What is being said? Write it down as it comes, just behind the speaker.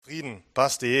Frieden,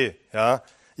 passt eh, ja.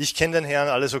 Ich kenne den Herrn,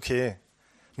 alles okay.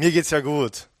 Mir geht's ja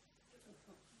gut.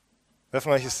 Wer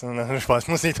von euch ist, Spaß,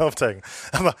 muss nicht aufzeigen.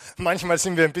 Aber manchmal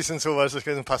sind wir ein bisschen so, weil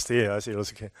es passt eh, ja, ist eh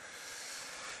alles okay.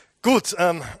 Gut,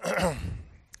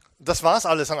 das war's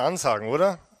alles an Ansagen,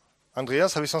 oder?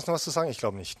 Andreas, habe ich sonst noch was zu sagen? Ich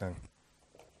glaube nicht, nein.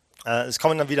 Es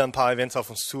kommen dann wieder ein paar Events auf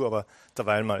uns zu, aber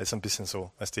derweil mal ist ein bisschen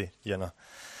so, weißt du, Jänner.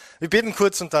 Wir beten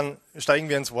kurz und dann steigen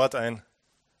wir ins Wort ein.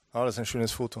 Oh, das ist ein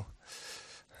schönes Foto.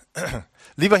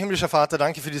 Lieber himmlischer Vater,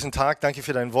 danke für diesen Tag, danke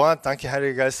für dein Wort, danke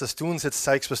Heiliger Geist, dass du uns jetzt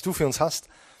zeigst, was du für uns hast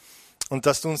und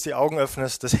dass du uns die Augen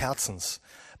öffnest des Herzens.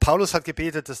 Paulus hat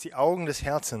gebetet, dass die Augen des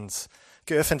Herzens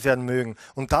geöffnet werden mögen.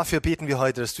 Und dafür beten wir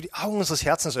heute, dass du die Augen unseres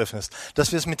Herzens öffnest,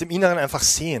 dass wir es mit dem Inneren einfach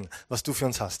sehen, was du für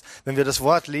uns hast. Wenn wir das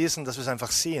Wort lesen, dass wir es einfach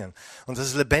sehen und dass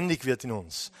es lebendig wird in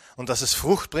uns und dass es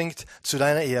Frucht bringt zu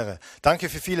deiner Ehre. Danke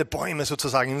für viele Bäume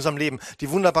sozusagen in unserem Leben,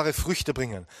 die wunderbare Früchte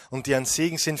bringen und die ein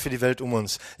Segen sind für die Welt um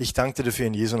uns. Ich danke dir dafür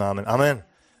in Jesu Namen. Amen.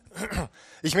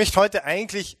 Ich möchte heute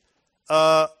eigentlich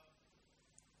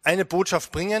eine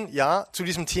Botschaft bringen, ja, zu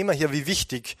diesem Thema hier, wie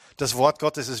wichtig das Wort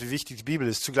Gottes ist, wie wichtig die Bibel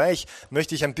ist. Zugleich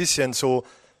möchte ich ein bisschen so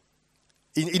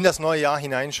in das neue Jahr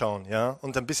hineinschauen, ja,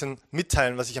 und ein bisschen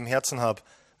mitteilen, was ich am Herzen habe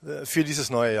für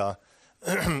dieses neue Jahr,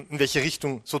 in welche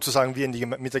Richtung sozusagen wir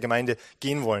mit der Gemeinde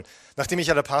gehen wollen. Nachdem ich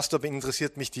ja der Pastor bin,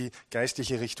 interessiert mich die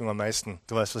geistliche Richtung am meisten.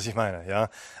 Du weißt, was ich meine, ja.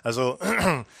 Also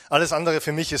alles andere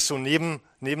für mich ist so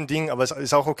Nebending, aber es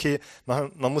ist auch okay.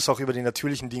 Man muss auch über die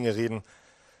natürlichen Dinge reden.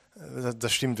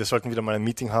 Das stimmt, wir sollten wieder mal ein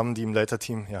Meeting haben, die im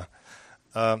Leiterteam, ja.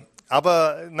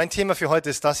 Aber mein Thema für heute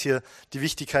ist das hier, die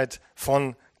Wichtigkeit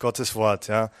von Gottes Wort,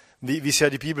 ja. Wie sehr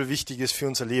die Bibel wichtig ist für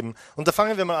unser Leben. Und da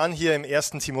fangen wir mal an hier im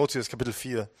 1. Timotheus, Kapitel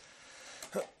 4.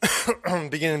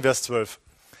 Beginnen in Vers 12.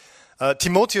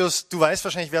 Timotheus, du weißt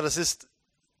wahrscheinlich, wer das ist.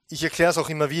 Ich erkläre es auch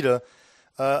immer wieder.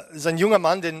 Ist ein junger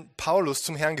Mann, den Paulus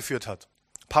zum Herrn geführt hat.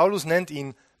 Paulus nennt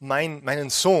ihn meinen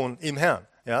Sohn im Herrn,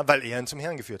 ja, weil er ihn zum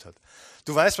Herrn geführt hat.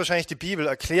 Du weißt wahrscheinlich, die Bibel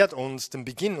erklärt uns den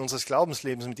Beginn unseres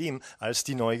Glaubenslebens mit ihm als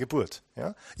die neue Geburt.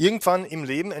 Ja? Irgendwann im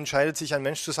Leben entscheidet sich ein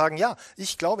Mensch zu sagen, ja,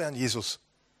 ich glaube an Jesus.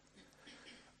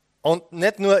 Und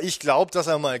nicht nur, ich glaube, dass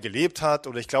er mal gelebt hat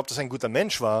oder ich glaube, dass er ein guter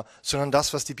Mensch war, sondern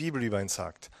das, was die Bibel über ihn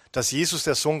sagt. Dass Jesus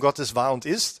der Sohn Gottes war und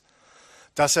ist,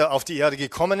 dass er auf die Erde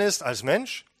gekommen ist als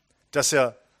Mensch, dass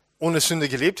er ohne Sünde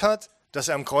gelebt hat, dass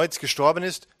er am Kreuz gestorben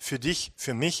ist, für dich,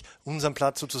 für mich, unseren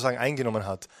Platz sozusagen eingenommen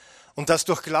hat. Und dass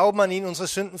durch Glauben an ihn unsere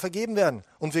Sünden vergeben werden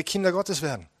und wir Kinder Gottes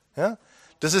werden. Ja?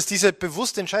 Das ist diese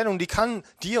bewusste Entscheidung, die kann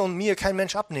dir und mir kein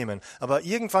Mensch abnehmen. Aber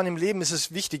irgendwann im Leben ist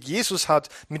es wichtig. Jesus hat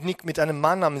mit einem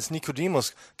Mann namens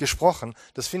Nikodemus gesprochen.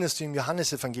 Das findest du im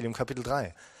Johannesevangelium Kapitel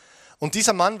 3. Und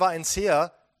dieser Mann war ein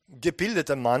sehr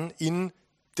gebildeter Mann in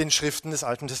den Schriften des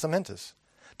Alten Testamentes.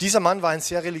 Dieser Mann war ein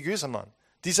sehr religiöser Mann.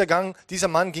 Dieser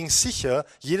Mann ging sicher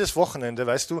jedes Wochenende,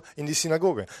 weißt du, in die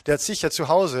Synagoge. Der hat sicher zu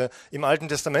Hause im Alten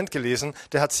Testament gelesen.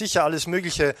 Der hat sicher alles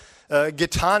Mögliche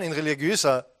getan in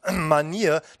religiöser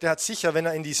Manier. Der hat sicher, wenn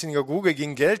er in die Synagoge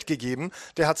ging, Geld gegeben.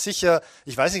 Der hat sicher,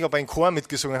 ich weiß nicht, ob er in Chor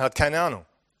mitgesungen hat, keine Ahnung.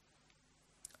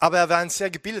 Aber er war ein sehr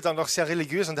gebildeter und auch sehr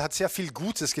religiös und er hat sehr viel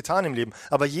Gutes getan im Leben.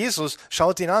 Aber Jesus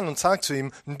schaut ihn an und sagt zu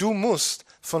ihm, du musst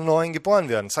von Neuem geboren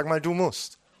werden. Sag mal, du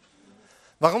musst.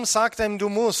 Warum sagt er ihm, du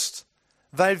musst?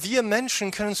 Weil wir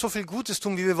Menschen können so viel Gutes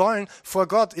tun, wie wir wollen. Vor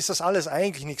Gott ist das alles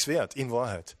eigentlich nichts wert, in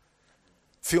Wahrheit.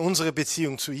 Für unsere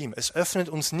Beziehung zu ihm. Es öffnet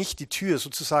uns nicht die Tür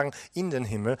sozusagen in den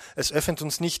Himmel. Es öffnet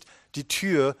uns nicht die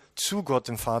Tür zu Gott,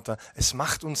 dem Vater. Es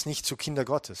macht uns nicht zu Kinder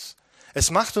Gottes.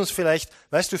 Es macht uns vielleicht,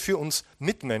 weißt du, für uns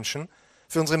Mitmenschen,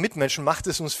 für unsere Mitmenschen macht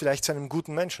es uns vielleicht zu einem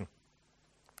guten Menschen.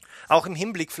 Auch im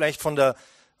Hinblick vielleicht von der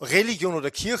Religion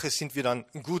oder Kirche sind wir dann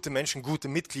gute Menschen, gute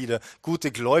Mitglieder,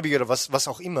 gute Gläubige oder was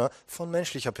auch immer von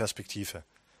menschlicher Perspektive.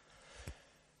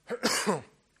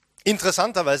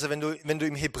 Interessanterweise, wenn du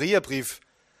im Hebräerbrief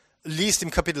liest,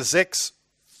 im Kapitel 6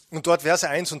 und dort Verse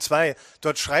 1 und 2,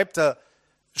 dort schreibt der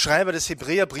Schreiber des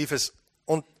Hebräerbriefes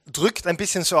und drückt ein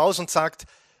bisschen so aus und sagt,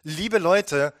 liebe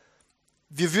Leute,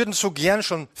 wir würden so gern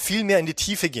schon viel mehr in die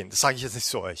Tiefe gehen. Das sage ich jetzt nicht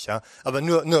zu euch, ja, aber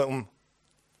nur um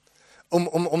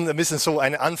ein bisschen so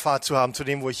eine Anfahrt zu haben zu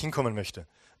dem, wo ich hinkommen möchte.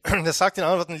 Das sagt in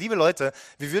anderen Worten, liebe Leute,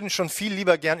 wir würden schon viel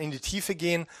lieber gern in die Tiefe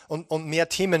gehen und mehr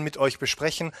Themen mit euch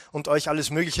besprechen und euch alles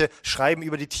Mögliche schreiben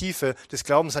über die Tiefe des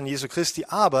Glaubens an Jesu Christi,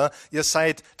 aber ihr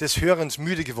seid des Hörens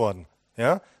müde geworden.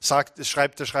 Ja?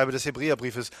 Schreibt der Schreiber des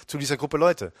Hebräerbriefes zu dieser Gruppe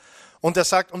Leute. Und er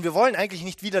sagt, und wir wollen eigentlich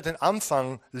nicht wieder den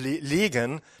Anfang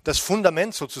legen, das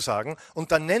Fundament sozusagen,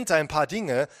 und dann nennt er ein paar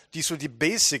Dinge, die so die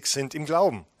Basics sind im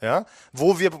Glauben, ja?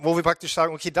 Wo wir praktisch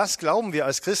sagen, okay, das glauben wir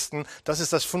als Christen, das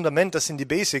ist das Fundament, das sind die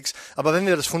Basics, aber wenn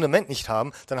wir das Fundament nicht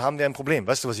haben, dann haben wir ein Problem.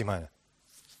 Weißt du, was ich meine?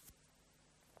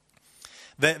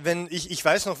 Ich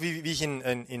weiß noch, wie ich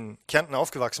in Kärnten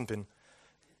aufgewachsen bin.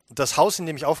 Das Haus, in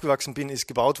dem ich aufgewachsen bin, ist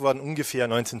gebaut worden ungefähr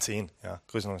 1910, ja,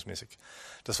 größenordnungsmäßig.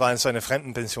 Das war so eine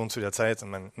Fremdenpension zu der Zeit.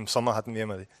 Und im Sommer hatten wir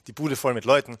immer die Bude voll mit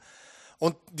Leuten.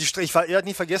 Und ich werde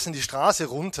nie vergessen, die Straße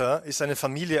runter ist eine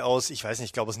Familie aus, ich weiß nicht,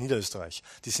 ich glaube aus Niederösterreich.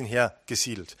 Die sind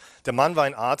hergesiedelt. Der Mann war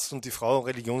ein Arzt und die Frau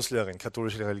Religionslehrerin,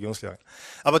 katholische Religionslehrerin.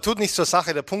 Aber tut nichts zur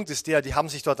Sache. Der Punkt ist der, die haben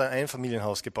sich dort ein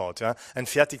Einfamilienhaus gebaut, ja, ein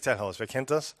Fertigteilhaus. Wer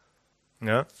kennt das?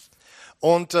 Ja.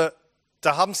 Und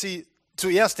da haben sie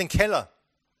zuerst den Keller.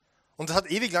 Und das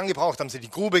hat ewig lang gebraucht. Da haben sie die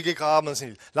Grube gegraben, dann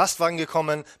sind die Lastwagen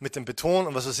gekommen mit dem Beton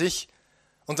und was weiß ich.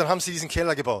 Und dann haben sie diesen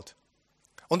Keller gebaut.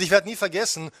 Und ich werde nie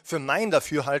vergessen, für mein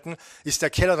Dafürhalten ist der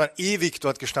Keller dann ewig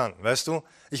dort gestanden, weißt du?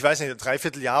 Ich weiß nicht,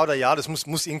 3/4 Jahr oder Jahr, das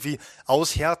muss irgendwie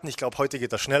aushärten. Ich glaube, heute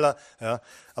geht das schneller. Ja.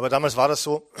 Aber damals war das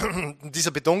so,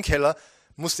 dieser Betonkeller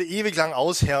musste ewig lang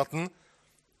aushärten.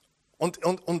 Und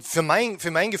für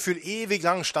mein Gefühl, ewig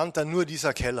lang stand da nur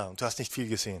dieser Keller und du hast nicht viel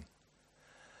gesehen.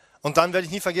 Und dann werde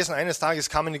ich nie vergessen, eines Tages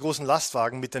kamen die großen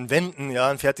Lastwagen mit den Wänden, ja,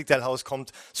 ein Fertigteilhaus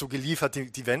kommt so geliefert,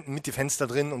 die Wänden mit die Fenster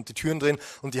drin und die Türen drin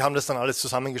und die haben das dann alles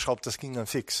zusammengeschraubt, das ging dann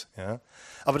fix. Ja.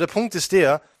 Aber der Punkt ist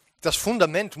der, das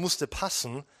Fundament musste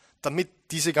passen, damit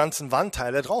diese ganzen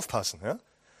Wandteile draufpassen. Ja.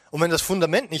 Und wenn das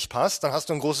Fundament nicht passt, dann hast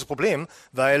du ein großes Problem,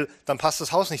 weil dann passt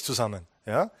das Haus nicht zusammen.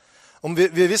 Ja. Und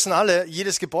wir wissen alle,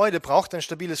 jedes Gebäude braucht ein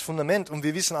stabiles Fundament und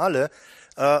wir wissen alle,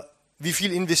 wie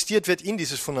viel investiert wird in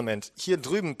dieses Fundament. Hier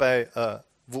drüben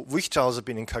wo ich zu Hause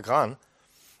bin, in Kagran,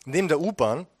 neben der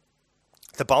U-Bahn,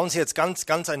 da bauen sie jetzt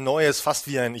ganz ein neues, fast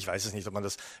wie ich weiß es nicht, ob man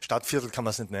das Stadtviertel kann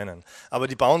man es nicht nennen, aber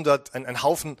die bauen dort einen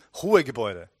Haufen hohe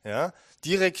Gebäude. Ja?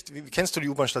 Direkt, kennst du die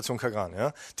U-Bahn-Station Kagran?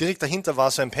 Ja? Direkt dahinter war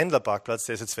so ein Pendlerparkplatz,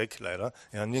 der ist jetzt weg leider,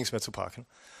 ja, nirgends mehr zu parken.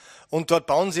 Und dort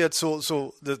bauen sie jetzt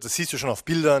so, das siehst du schon auf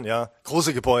Bildern, ja,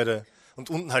 große Gebäude und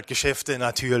unten halt Geschäfte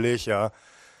natürlich, ja.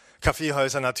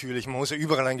 Kaffeehäuser natürlich, man muss ja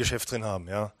überall ein Geschäft drin haben,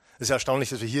 ja. Es ist ja erstaunlich,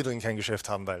 dass wir hier drin kein Geschäft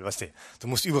haben, weil, weißt du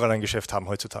musst überall ein Geschäft haben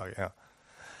heutzutage, ja.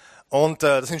 Und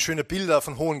das sind schöne Bilder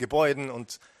von hohen Gebäuden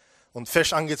und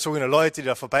fesch angezogene Leute, die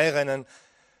da vorbeirennen.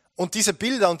 Und diese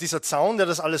Bilder und dieser Zaun, der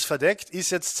das alles verdeckt, ist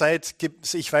jetzt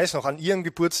ich weiß noch, an ihrem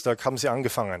Geburtstag haben sie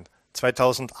angefangen,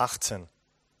 2018,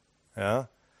 ja.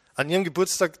 An ihrem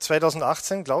Geburtstag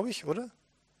 2018, glaube ich, oder?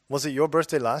 Was it your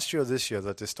birthday last year or this year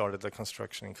that they started the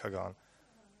construction in Kagran?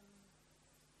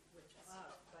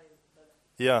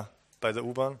 Ja, bei der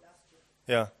U-Bahn.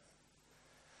 Ja.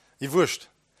 Wurscht.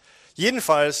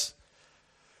 Jedenfalls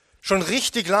schon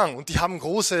richtig lang. Und die haben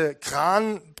große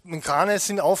Krane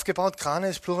sind aufgebaut. Krane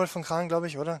ist Plural von Kran, glaube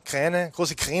ich, oder? Kräne,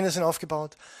 große Kräne sind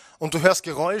aufgebaut. Und du hörst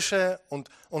Geräusche und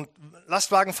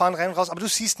Lastwagen fahren rein und raus, aber du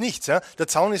siehst nichts. Ja? Der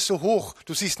Zaun ist so hoch,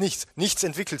 du siehst nichts. Nichts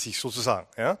entwickelt sich sozusagen.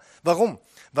 Ja? Warum?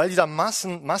 Weil die da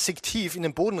massig tief in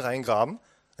den Boden reingraben,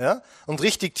 ja? Und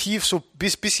richtig tief, so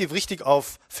bis sie richtig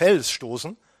auf Fels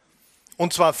stoßen.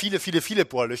 Und zwar viele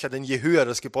Bohrlöcher, denn je höher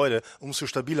das Gebäude, umso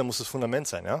stabiler muss das Fundament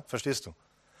sein. Ja? Verstehst du?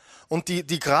 Und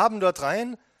die graben dort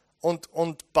rein und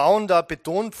bauen da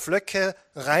Betonpflöcke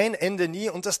rein, Ende nie.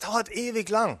 Und das dauert ewig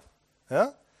lang.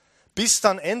 Ja? Bis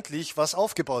dann endlich was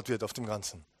aufgebaut wird auf dem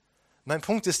Ganzen. Mein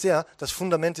Punkt ist der, das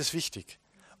Fundament ist wichtig.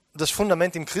 Das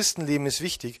Fundament im Christenleben ist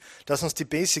wichtig, dass uns die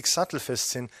Basics sattelfest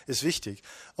sind, ist wichtig.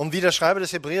 Und wie der Schreiber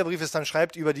des Hebräerbriefes dann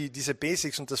schreibt über diese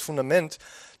Basics und das Fundament,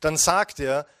 dann sagt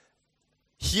er,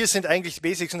 hier sind eigentlich die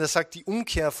Basics und er sagt, die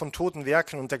Umkehr von toten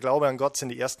Werken und der Glaube an Gott sind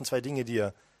die ersten 2 Dinge, die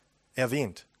er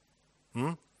erwähnt.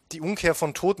 Die Umkehr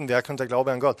von toten Werken und der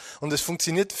Glaube an Gott. Und es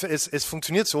funktioniert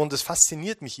so und es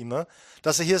fasziniert mich immer,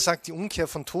 dass er hier sagt, die Umkehr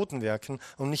von toten Werken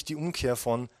und nicht die Umkehr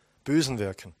von bösen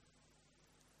Werken.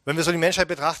 Wenn wir so die Menschheit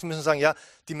betrachten, müssen wir sagen, ja,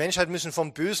 die Menschheit müssen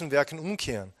von bösen Werken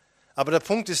umkehren. Aber der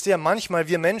Punkt ist der, manchmal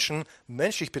wir Menschen,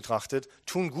 menschlich betrachtet,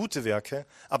 tun gute Werke,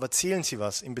 aber zählen sie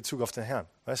was in Bezug auf den Herrn,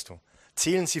 weißt du?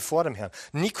 Zählen sie vor dem Herrn.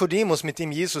 Nikodemus, mit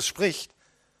dem Jesus spricht,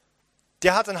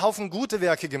 der hat einen Haufen gute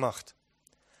Werke gemacht.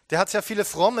 Der hat sehr viele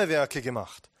fromme Werke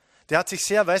gemacht. Der hat sich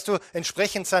sehr, weißt du,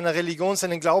 entsprechend seiner Religion,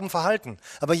 seinen Glauben verhalten.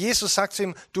 Aber Jesus sagt zu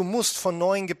ihm, du musst von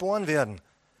Neuem geboren werden.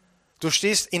 Du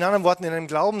stehst in anderen Worten in einem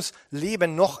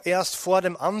Glaubensleben noch erst vor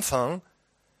dem Anfang.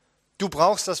 Du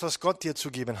brauchst das, was Gott dir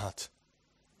zu geben hat.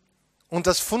 Und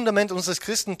das Fundament unseres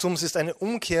Christentums ist eine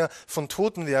Umkehr von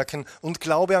toten Werken und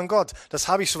Glaube an Gott. Das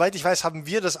habe ich, soweit ich weiß, haben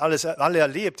wir das alle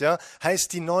erlebt. Ja?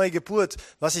 Heißt die neue Geburt,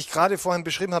 was ich gerade vorhin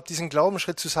beschrieben habe, diesen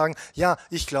Glaubensschritt zu sagen, ja,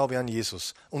 ich glaube an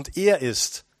Jesus und er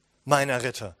ist mein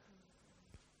Erretter.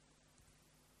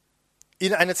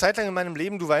 In einer Zeit lang in meinem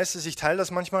Leben, du weißt es, ich teile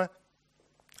das manchmal,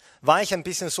 war ich ein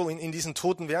bisschen so in diesen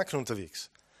toten Werken unterwegs.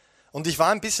 Und ich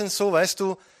war ein bisschen so, weißt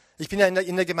du, ich bin ja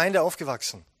in der Gemeinde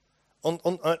aufgewachsen. Und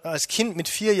als Kind mit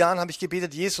 4 Jahren habe ich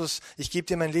gebetet, Jesus, ich gebe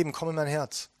dir mein Leben, komm in mein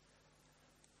Herz.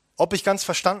 Ob ich ganz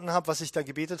verstanden habe, was ich da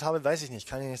gebetet habe, weiß ich nicht,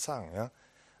 kann ich nicht sagen. Ja?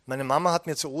 Meine Mama hat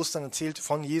mir zu Ostern erzählt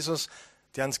von Jesus,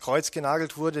 der ans Kreuz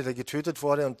genagelt wurde, der getötet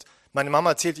wurde. Und meine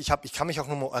Mama erzählt, ich kann mich auch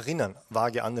nur mal erinnern,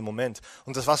 vage an den Moment.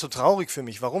 Und das war so traurig für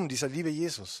mich. Warum? Dieser liebe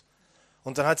Jesus.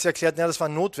 Und dann hat sie erklärt, ja, das war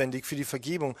notwendig für die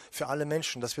Vergebung, für alle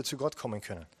Menschen, dass wir zu Gott kommen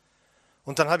können.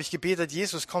 Und dann habe ich gebetet,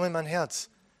 Jesus, komm in mein Herz.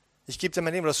 Ich gebe dir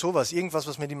mein Leben oder sowas. Irgendwas,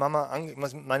 was meine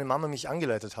Mama mich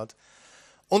angeleitet hat.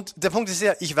 Und der Punkt ist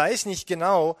ja, ich weiß nicht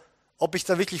genau, ob ich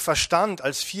da wirklich verstand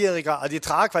als 4-Jähriger die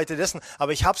Tragweite dessen,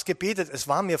 aber ich habe es gebetet, es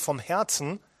war mir vom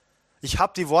Herzen. Ich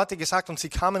habe die Worte gesagt und sie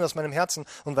kamen aus meinem Herzen.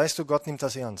 Und weißt du, Gott nimmt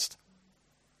das ernst.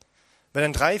 Wenn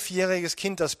ein 3-, 4-jähriges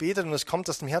Kind das betet und es kommt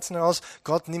aus dem Herzen heraus,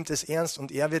 Gott nimmt es ernst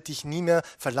und er wird dich nie mehr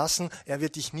verlassen. Er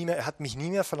hat mich nie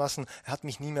mehr verlassen, er hat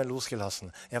mich nie mehr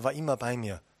losgelassen. Er war immer bei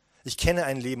mir. Ich kenne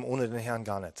ein Leben ohne den Herrn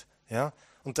gar nicht. Ja?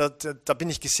 Und da bin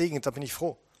ich gesegnet, da bin ich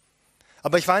froh.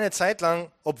 Aber ich war eine Zeit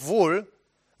lang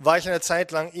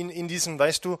in diesen,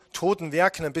 weißt du, toten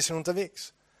Werken ein bisschen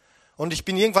unterwegs. Und ich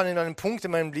bin irgendwann in einem Punkt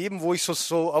in meinem Leben, wo ich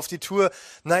so auf die Tour,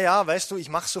 weißt du, ich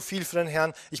mache so viel für den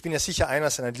Herrn, ich bin ja sicher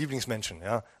einer seiner Lieblingsmenschen,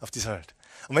 ja, auf dieser Welt.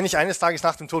 Und wenn ich eines Tages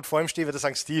nach dem Tod vor ihm stehe, wird er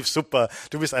sagen, Steve, super,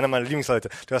 du bist einer meiner Lieblingsleute,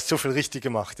 du hast so viel richtig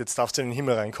gemacht, jetzt darfst du in den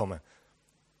Himmel reinkommen.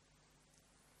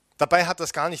 Dabei hat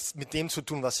das gar nichts mit dem zu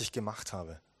tun, was ich gemacht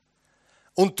habe.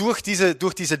 Und durch diese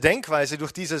Denkweise,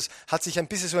 hat sich ein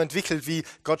bisschen so entwickelt, wie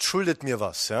Gott schuldet mir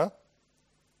was, ja.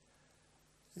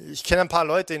 Ich kenne ein paar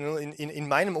Leute in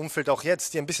meinem Umfeld auch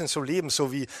jetzt, die ein bisschen so leben,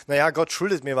 so wie, Gott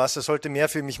schuldet mir was, er sollte mehr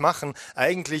für mich machen.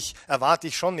 Eigentlich erwarte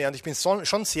ich schon mehr und ich bin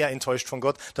schon sehr enttäuscht von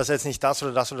Gott, dass er jetzt nicht das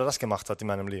oder das oder das gemacht hat in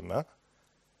meinem Leben. Ja?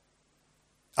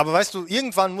 Aber weißt du,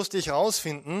 irgendwann musste ich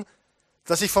herausfinden,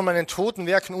 dass ich von meinen toten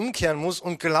Werken umkehren muss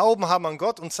und Glauben haben an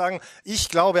Gott und sagen, ich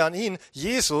glaube an ihn,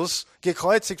 Jesus,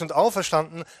 gekreuzigt und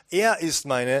auferstanden, er ist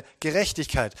meine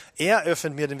Gerechtigkeit. Er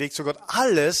öffnet mir den Weg zu Gott.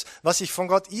 Alles, was ich von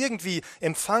Gott irgendwie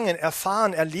empfangen,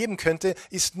 erfahren, erleben könnte,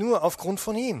 ist nur aufgrund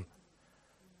von ihm.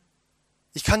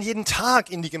 Ich kann jeden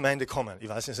Tag in die Gemeinde kommen. Ich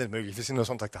weiß, das ist nicht möglich, wir sind nur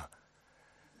Sonntag da.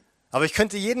 Aber ich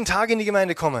könnte jeden Tag in die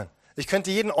Gemeinde kommen. Ich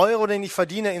könnte jeden Euro, den ich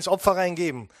verdiene, ins Opfer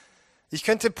reingeben. Ich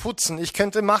könnte putzen, ich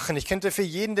könnte machen, ich könnte für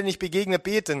jeden, den ich begegne,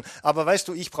 beten. Aber weißt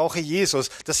du, ich brauche Jesus.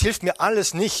 Das hilft mir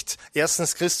alles nicht,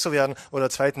 erstens Christ zu werden oder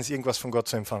zweitens irgendwas von Gott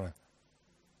zu empfangen.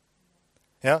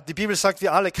 Ja, die Bibel sagt,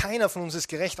 wir alle, keiner von uns ist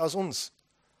gerecht aus uns.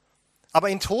 Aber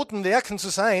in toten Werken zu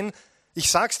sein,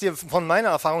 ich sag's dir von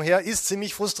meiner Erfahrung her, ist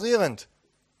ziemlich frustrierend.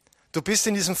 Du bist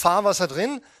in diesem Fahrwasser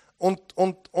drin und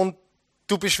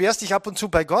du beschwerst dich ab und zu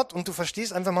bei Gott und du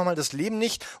verstehst einfach mal das Leben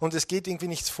nicht und es geht irgendwie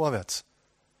nichts vorwärts.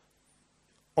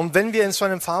 Und wenn wir in so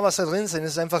einem Fahrwasser drin sind,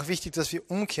 ist es einfach wichtig, dass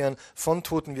wir umkehren von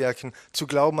toten Werken zu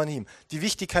Glauben an ihm. Die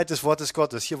Wichtigkeit des Wortes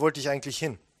Gottes, hier wollte ich eigentlich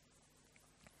hin.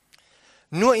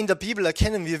 Nur in der Bibel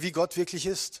erkennen wir, wie Gott wirklich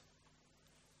ist.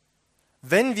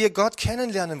 Wenn wir Gott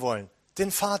kennenlernen wollen,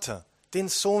 den Vater, den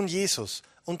Sohn Jesus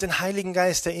und den Heiligen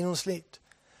Geist, der in uns lebt,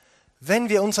 wenn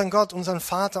wir unseren Gott, unseren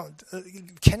Vater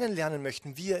kennenlernen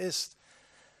möchten, wie er ist,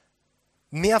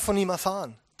 mehr von ihm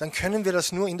erfahren, dann können wir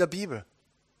das nur in der Bibel.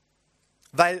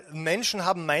 Weil Menschen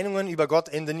haben Meinungen über Gott,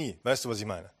 Ende nie. Weißt du, was ich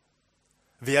meine?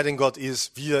 Wer denn Gott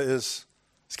ist, wie er ist.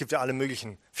 Es gibt ja alle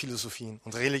möglichen Philosophien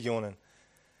und Religionen.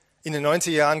 In den 90er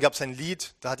Jahren gab es ein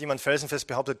Lied, da hat jemand felsenfest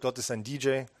behauptet, Gott ist ein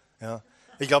DJ. Ja.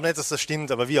 Ich glaube nicht, dass das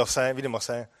stimmt, aber wie dem auch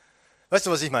sei. Weißt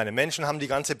du, was ich meine? Menschen haben die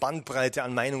ganze Bandbreite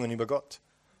an Meinungen über Gott.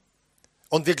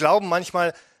 Und wir glauben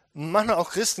manchmal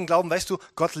auch Christen glauben, weißt du,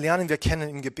 Gott lernen wir kennen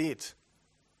im Gebet.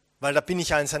 Weil da bin ich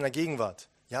ja in seiner Gegenwart.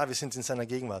 Ja, wir sind in seiner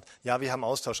Gegenwart. Ja, wir haben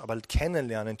Austausch, aber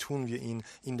kennenlernen tun wir ihn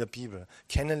in der Bibel.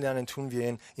 Kennenlernen tun wir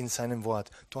ihn in seinem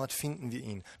Wort. Dort finden wir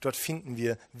ihn. Dort finden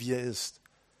wir, wie er ist.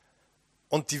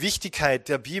 Und die Wichtigkeit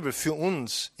der Bibel für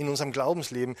uns in unserem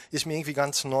Glaubensleben ist mir irgendwie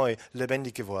ganz neu,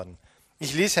 lebendig geworden.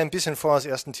 Ich lese ein bisschen vor aus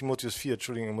 1. Timotheus 4.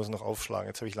 Entschuldigung, ich muss noch aufschlagen.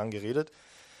 Jetzt habe ich lang geredet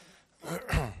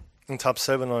und habe es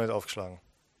selber noch nicht aufgeschlagen.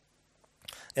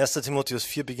 1. Timotheus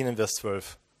 4, beginnen Vers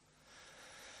 12.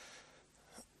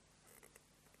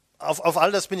 Auf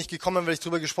all das bin ich gekommen, weil ich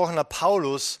darüber gesprochen habe.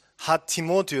 Paulus hat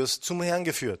Timotheus zum Herrn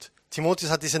geführt.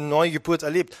 Timotheus hat diese Neugeburt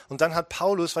erlebt. Und dann hat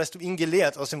Paulus, weißt du, ihn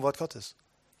gelehrt aus dem Wort Gottes.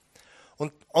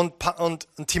 Und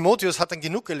Timotheus hat dann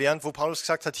genug gelernt, wo Paulus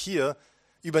gesagt hat, hier,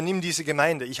 übernimm diese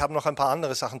Gemeinde. Ich habe noch ein paar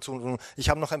andere Sachen zu tun. Ich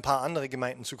habe noch ein paar andere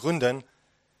Gemeinden zu gründen.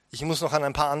 Ich muss noch an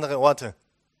ein paar andere Orte.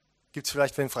 Gibt es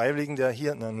vielleicht einen Freiwilligen, der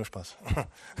hier... Nein, nur Spaß.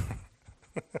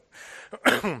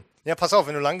 Ja, pass auf,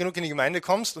 wenn du lang genug in die Gemeinde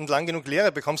kommst und lang genug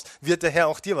Lehre bekommst, wird der Herr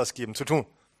auch dir was geben zu tun,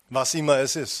 was immer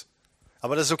es ist.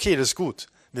 Aber das ist okay, das ist gut.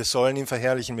 Wir sollen ihn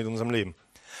verherrlichen mit unserem Leben.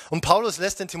 Und Paulus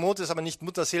lässt den Timotheus aber nicht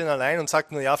Mutterseelen allein und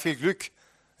sagt nur, ja, viel Glück,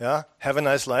 ja, have a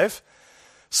nice life,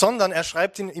 sondern er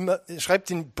schreibt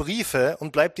ihm Briefe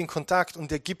und bleibt in Kontakt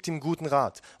und er gibt ihm guten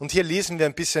Rat. Und hier lesen wir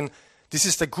ein bisschen, das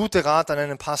ist der gute Rat an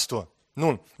einen Pastor.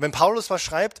 Nun, wenn Paulus was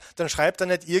schreibt, dann schreibt er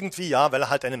nicht irgendwie, ja, weil er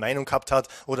halt eine Meinung gehabt hat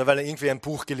oder weil er irgendwie ein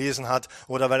Buch gelesen hat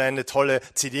oder weil er eine tolle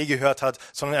CD gehört hat,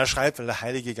 sondern er schreibt, weil der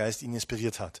Heilige Geist ihn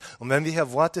inspiriert hat. Und wenn wir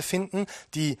hier Worte finden,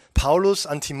 die Paulus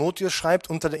an Timotheus schreibt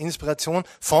unter der Inspiration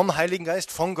vom Heiligen Geist,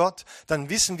 von Gott, dann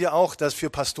wissen wir auch, dass für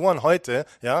Pastoren heute,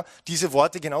 ja, diese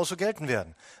Worte genauso gelten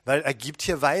werden. Weil er gibt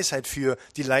hier Weisheit für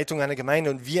die Leitung einer Gemeinde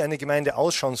und wie eine Gemeinde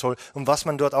ausschauen soll und was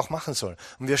man dort auch machen soll.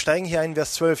 Und wir steigen hier in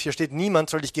Vers 12, hier steht, niemand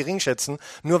soll dich gering schätzen,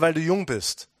 nur weil du jung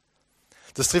bist.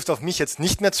 Das trifft auf mich jetzt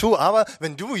nicht mehr zu, aber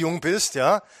wenn du jung bist,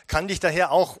 ja, kann dich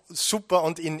daher auch super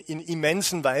und in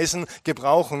immensen Weisen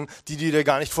gebrauchen, die du dir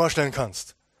gar nicht vorstellen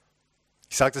kannst.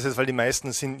 Ich sage das jetzt, weil die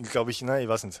meisten sind, glaube ich, ich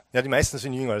weiß nicht. Ja, die meisten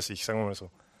sind jünger als ich, sagen wir mal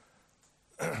so.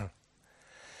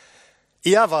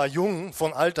 Er war jung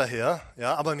von Alter her,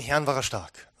 ja, aber im Herrn war er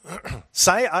stark.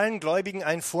 Sei allen Gläubigen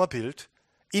ein Vorbild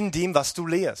in dem, was du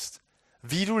lehrst,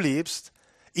 wie du lebst,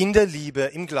 in der Liebe,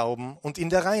 im Glauben und in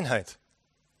der Reinheit.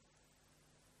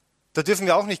 Da dürfen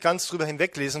wir auch nicht ganz drüber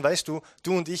hinweglesen, weißt du,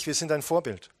 du und ich, wir sind ein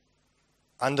Vorbild.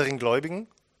 Anderen Gläubigen,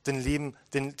 den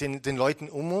Leuten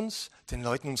um uns, den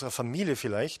Leuten unserer Familie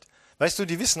vielleicht. Weißt du,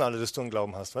 die wissen alle, dass du einen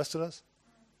Glauben hast, weißt du das?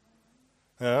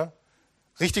 Ja.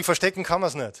 Richtig verstecken kann man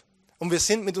es nicht. Und wir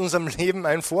sind mit unserem Leben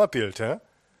ein Vorbild. Ja?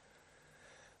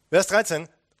 Vers 13.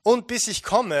 Und bis ich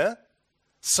komme,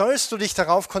 sollst du dich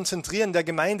darauf konzentrieren, der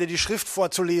Gemeinde die Schrift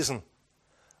vorzulesen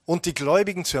und die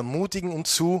Gläubigen zu ermutigen und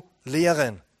zu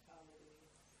lehren.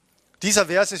 Dieser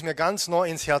Vers ist mir ganz neu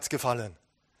ins Herz gefallen.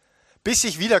 Bis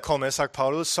ich wiederkomme, sagt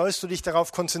Paulus, sollst du dich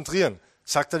darauf konzentrieren,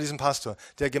 sagt er diesem Pastor,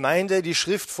 der Gemeinde die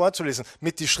Schrift vorzulesen.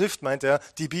 Mit die Schrift meint er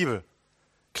die Bibel.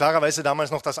 Klarerweise damals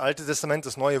noch das Alte Testament,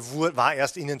 das Neue war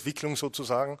erst in Entwicklung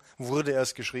sozusagen, wurde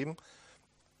erst geschrieben.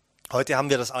 Heute haben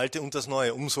wir das Alte und das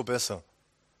Neue, umso besser.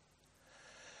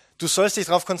 Du sollst dich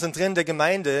darauf konzentrieren, der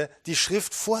Gemeinde die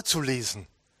Schrift vorzulesen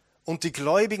und die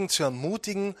Gläubigen zu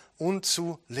ermutigen und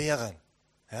zu lehren.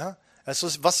 Ja? Also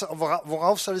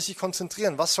worauf soll er sich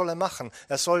konzentrieren? Was soll er machen?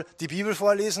 Er soll die Bibel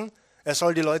vorlesen, er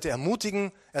soll die Leute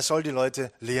ermutigen, er soll die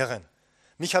Leute lehren.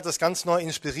 Mich hat das ganz neu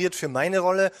inspiriert für meine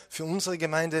Rolle, für unsere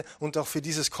Gemeinde und auch für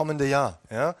dieses kommende Jahr.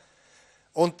 Ja?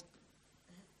 Und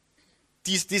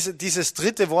dieses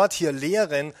dritte Wort hier,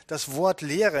 lehren, das Wort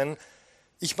lehren,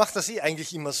 ich mache das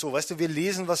eigentlich immer so, weißt du, wir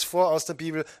lesen was vor aus der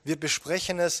Bibel, wir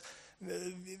besprechen es,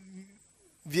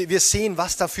 wir sehen,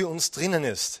 was da für uns drinnen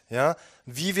ist, ja,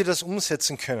 wie wir das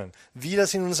umsetzen können, wie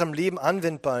das in unserem Leben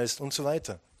anwendbar ist und so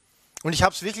weiter. Und ich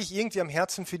habe es wirklich irgendwie am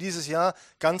Herzen für dieses Jahr,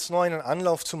 ganz neu einen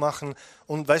Anlauf zu machen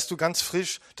und, weißt du, ganz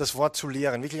frisch das Wort zu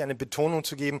lehren, wirklich eine Betonung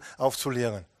zu geben, auf zu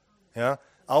lehren, ja,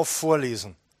 auf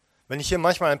vorlesen. Wenn ich hier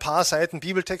manchmal ein paar Seiten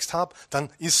Bibeltext habe,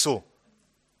 dann ist so.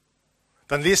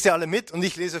 Dann lest ihr alle mit und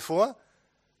ich lese vor.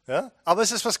 Ja? Aber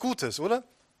es ist was Gutes, oder?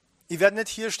 Ich werde nicht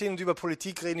hier stehen und über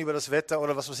Politik reden, über das Wetter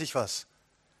oder was weiß ich was.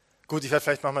 Gut, ich werde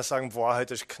vielleicht manchmal sagen, boah,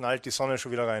 heute knallt die Sonne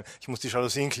schon wieder rein. Ich muss die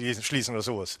Jalousien schließen oder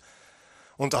sowas.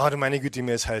 Und du meine Güte,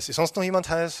 mir ist heiß. Ist sonst noch jemand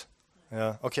heiß?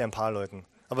 Ja, okay, ein paar Leuten.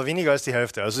 Aber weniger als die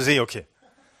Hälfte, also ist eh okay.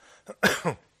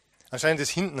 Anscheinend ist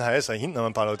hinten heißer. Hinten haben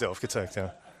ein paar Leute aufgezeigt,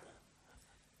 ja.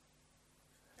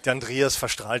 Der Andreas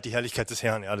verstrahlt die Herrlichkeit des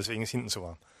Herrn, ja, deswegen ist hinten so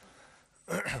warm.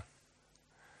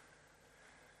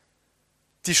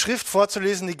 Die Schrift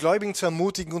vorzulesen, die Gläubigen zu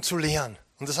ermutigen und zu lehren.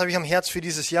 Und das habe ich am Herz für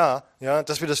dieses Jahr, ja,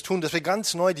 dass wir das tun, dass wir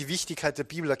ganz neu die Wichtigkeit der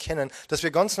Bibel erkennen, dass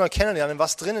wir ganz neu kennenlernen,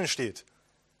 was drinnen steht.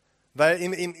 Weil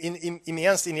im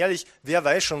Ernst, in ehrlich, wer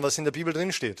weiß schon, was in der Bibel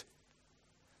drin steht?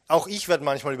 Auch ich werde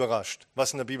manchmal überrascht,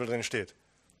 was in der Bibel drin steht.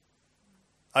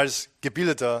 Als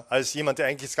Gebildeter, als jemand, der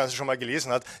eigentlich das Ganze schon mal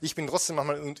gelesen hat, ich bin trotzdem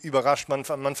manchmal überrascht,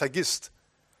 man vergisst.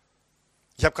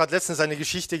 Ich habe gerade letztens eine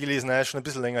Geschichte gelesen, schon ein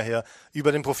bisschen länger her,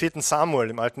 über den Propheten Samuel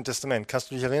im Alten Testament.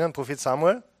 Kannst du dich erinnern, Prophet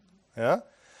Samuel? Ja?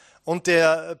 Und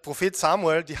der Prophet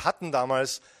Samuel, die hatten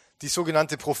damals die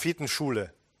sogenannte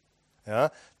Prophetenschule.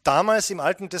 Ja? Damals im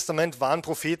Alten Testament waren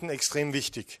Propheten extrem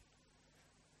wichtig.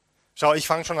 Schau, ich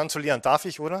fange schon an zu lehren. Darf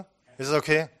ich, oder? Ist es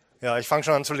okay? Ja, ich fange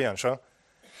schon an zu lehren, schau.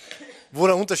 Wo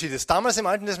der Unterschied ist. Damals im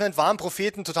Alten Testament waren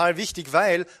Propheten total wichtig,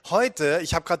 weil heute,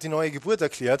 ich habe gerade die neue Geburt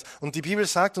erklärt und die Bibel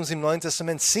sagt uns im Neuen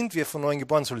Testament, sind wir von Neuem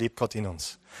geboren, so lebt Gott in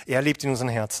uns. Er lebt in unseren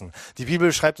Herzen. Die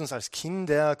Bibel schreibt uns als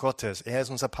Kinder Gottes. Er ist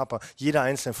unser Papa, jeder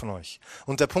einzelne von euch.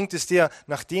 Und der Punkt ist der,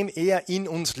 nachdem er in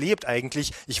uns lebt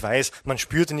eigentlich, ich weiß, man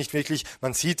spürt ihn nicht wirklich,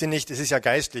 man sieht ihn nicht, es ist ja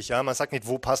geistlich, ja, man sagt nicht,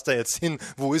 wo passt er jetzt hin,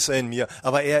 wo ist er in mir,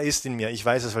 aber er ist in mir, ich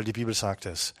weiß es, weil die Bibel sagt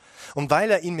es. Und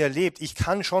weil er in mir lebt, ich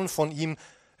kann schon von ihm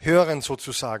hören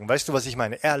sozusagen. Weißt du, was ich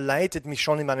meine? Er leitet mich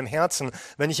schon in meinem Herzen.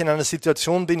 Wenn ich in einer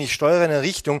Situation bin, ich steuere in eine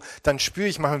Richtung, dann spüre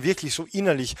ich manchmal wirklich so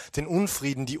innerlich den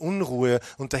Unfrieden, die Unruhe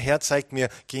und der Herr zeigt mir,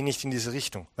 geh nicht in diese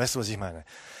Richtung. Weißt du, was ich meine?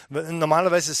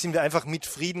 Normalerweise sind wir einfach mit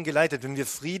Frieden geleitet. Wenn wir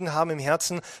Frieden haben im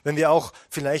Herzen, wenn wir auch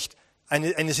vielleicht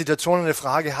eine Situation, eine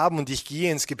Frage haben und ich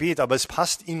gehe ins Gebet, aber es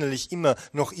passt innerlich immer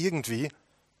noch irgendwie,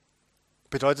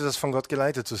 bedeutet das, von Gott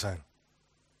geleitet zu sein.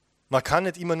 Man kann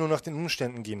nicht immer nur nach den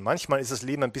Umständen gehen. Manchmal ist das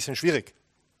Leben ein bisschen schwierig.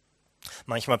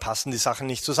 Manchmal passen die Sachen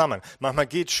nicht zusammen. Manchmal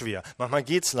geht es schwer. Manchmal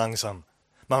geht es langsam.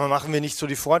 Manchmal machen wir nicht so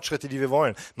die Fortschritte, die wir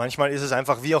wollen. Manchmal ist es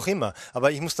einfach wie auch immer.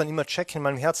 Aber ich muss dann immer checken in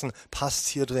meinem Herzen, passt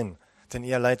hier drin. Denn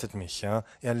er leitet mich. Ja?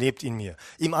 Er lebt in mir.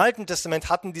 Im Alten Testament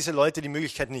hatten diese Leute die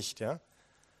Möglichkeit nicht. Ja?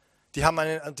 Die haben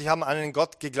an einen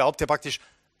Gott geglaubt, der praktisch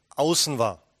außen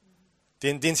war.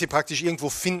 Den sie praktisch irgendwo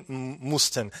finden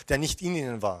mussten, der nicht in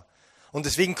ihnen war. Und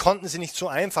deswegen konnten sie nicht so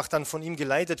einfach dann von ihm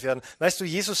geleitet werden. Weißt du,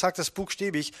 Jesus sagt das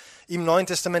buchstäblich im Neuen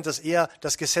Testament, dass er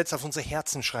das Gesetz auf unser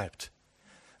Herzen schreibt.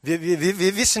 Wir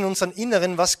wissen in unserem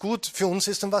Inneren, was gut für uns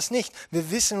ist und was nicht. Wir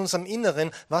wissen in unserem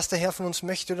Inneren, was der Herr von uns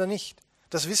möchte oder nicht.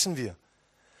 Das wissen wir.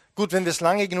 Gut, wenn wir es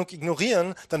lange genug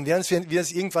ignorieren, dann werden wir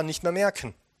es irgendwann nicht mehr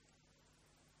merken.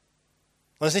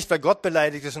 Und es ist nicht, weil Gott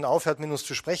beleidigt ist und aufhört, mit uns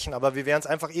zu sprechen, aber wir werden es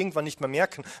einfach irgendwann nicht mehr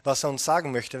merken, was er uns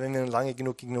sagen möchte, wenn wir ihn lange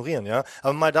genug ignorieren. Ja?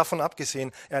 Aber mal davon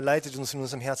abgesehen, er leitet uns in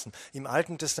unserem Herzen. Im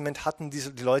Alten Testament hatten die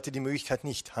Leute die Möglichkeit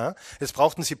nicht. Jetzt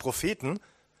brauchten sie Propheten,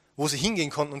 wo sie hingehen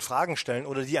konnten und Fragen stellen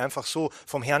oder die einfach so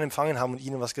vom Herrn empfangen haben und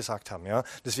ihnen was gesagt haben. Ja?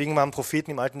 Deswegen waren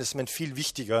Propheten im Alten Testament viel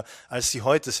wichtiger, als sie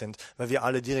heute sind, weil wir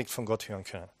alle direkt von Gott hören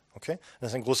können. Okay?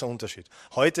 Das ist ein großer Unterschied.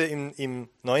 Heute im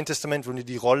Neuen Testament, wenn du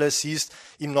die Rolle siehst,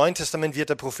 im Neuen Testament wird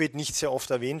der Prophet nicht sehr oft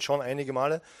erwähnt, schon einige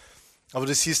Male, aber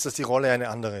du siehst, dass die Rolle eine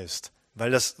andere ist, weil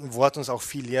das Wort uns auch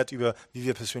viel lehrt über, wie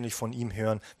wir persönlich von ihm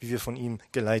hören, wie wir von ihm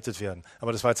geleitet werden.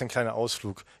 Aber das war jetzt ein kleiner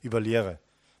Ausflug über Lehre.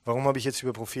 Warum habe ich jetzt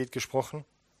über Prophet gesprochen?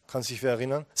 Kann sich wer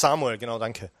erinnern? Samuel, genau,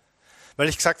 danke. Weil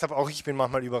ich gesagt habe, auch ich bin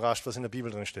manchmal überrascht, was in der Bibel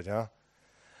drin steht. Ja?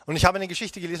 Und ich habe eine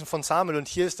Geschichte gelesen von Samuel und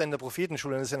hier ist er in der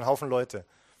Prophetenschule und es sind ein Haufen Leute.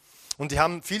 Und die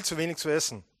haben viel zu wenig zu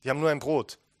essen. Die haben nur ein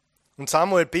Brot. Und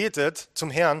Samuel betet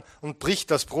zum Herrn und bricht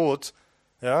das Brot,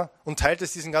 ja, und teilt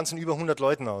es diesen ganzen über 100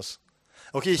 Leuten aus.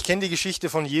 Okay, ich kenne die Geschichte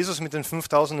von Jesus mit den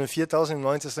 5.000 und 4.000 im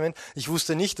Neuen Testament. Ich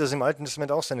wusste nicht, dass es im Alten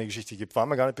Testament auch so eine Geschichte gibt. War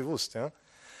mir gar nicht bewusst. Ja.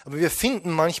 Aber wir finden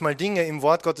manchmal Dinge im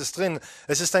Wort Gottes drin.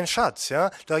 Es ist ein Schatz.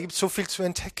 Ja. Da gibt es so viel zu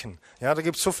entdecken. Ja. Da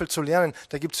gibt es so viel zu lernen.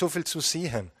 Da gibt es so viel zu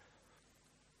sehen.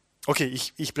 Okay,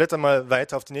 ich blätter mal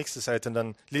weiter auf die nächste Seite und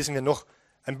dann lesen wir noch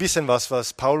ein bisschen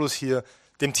was Paulus hier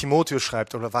dem Timotheus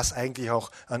schreibt oder was eigentlich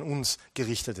auch an uns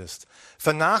gerichtet ist.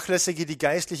 Vernachlässige die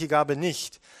geistliche Gabe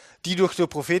nicht, die du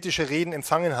prophetische Reden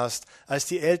empfangen hast, als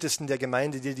die Ältesten der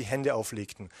Gemeinde dir die Hände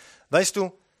auflegten. Weißt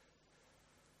du,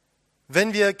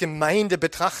 wenn wir Gemeinde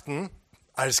betrachten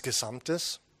als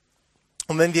Gesamtes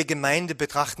und wenn wir Gemeinde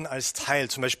betrachten als Teil,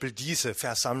 zum Beispiel diese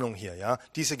Versammlung hier, ja,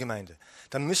 diese Gemeinde,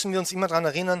 dann müssen wir uns immer daran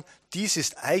erinnern, dies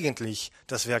ist eigentlich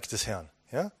das Werk des Herrn.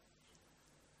 Ja?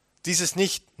 Dies ist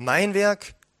nicht mein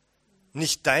Werk,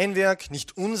 nicht dein Werk,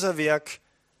 nicht unser Werk.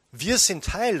 Wir sind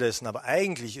Teil dessen, aber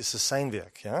eigentlich ist es sein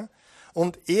Werk. Ja?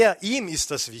 Und ihm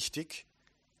ist das wichtig.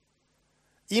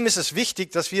 Ihm ist es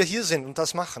wichtig, dass wir hier sind und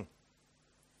das machen.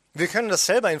 Wir können das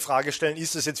selber in Frage stellen,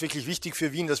 ist es jetzt wirklich wichtig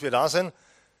für Wien, dass wir da sind?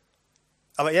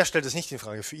 Aber er stellt es nicht in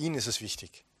Frage, für ihn ist es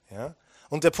wichtig. Ja?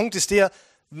 Und der Punkt ist der,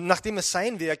 nachdem es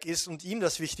sein Werk ist und ihm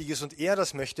das wichtig ist und er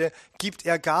das möchte, gibt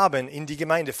er Gaben in die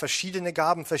Gemeinde, verschiedene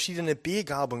Gaben, verschiedene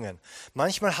Begabungen.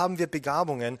 Manchmal haben wir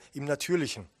Begabungen im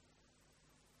Natürlichen.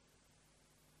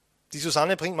 Die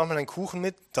Susanne bringt manchmal einen Kuchen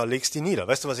mit, da legst du ihn nieder.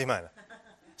 Weißt du, was ich meine?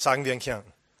 Sagen wir in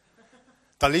Kärnten.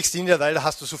 Da legst du ihn nieder, weil da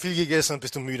hast du so viel gegessen und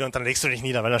bist du müde und dann legst du dich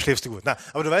nieder, weil dann schläfst du gut. Na,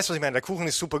 aber du weißt, was ich meine, der Kuchen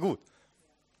ist super gut.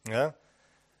 Ja?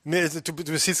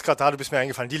 Du sitzt gerade da, du bist mir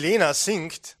eingefallen. Die Lena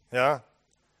singt, ja,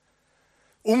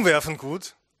 umwerfend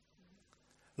gut.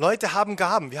 Leute haben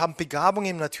Gaben, wir haben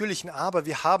Begabungen im Natürlichen, aber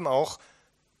wir haben auch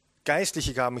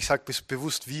geistliche Gaben. Ich sage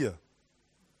bewusst wir.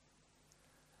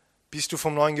 Bist du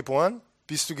vom Neuen geboren?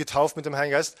 Bist du getauft mit dem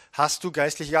Heiligen Geist? Hast du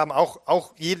geistliche Gaben?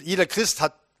 Auch jeder Christ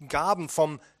hat Gaben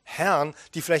vom Herrn,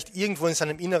 die vielleicht irgendwo in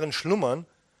seinem Inneren schlummern,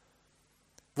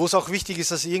 wo es auch wichtig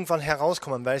ist, dass sie irgendwann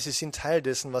herauskommen, weil sie sind Teil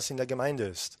dessen, was in der Gemeinde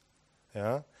ist.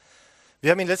 Ja?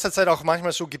 Wir haben in letzter Zeit auch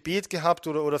manchmal so Gebet gehabt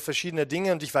oder verschiedene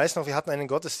Dinge und ich weiß noch, wir hatten einen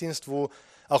Gottesdienst, wo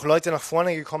auch Leute nach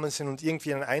vorne gekommen sind und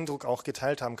irgendwie einen Eindruck auch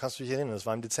geteilt haben, kannst du dich erinnern, das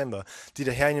war im Dezember, die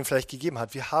der Herr ihnen vielleicht gegeben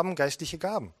hat. Wir haben geistliche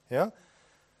Gaben. Ja?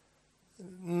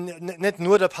 Nicht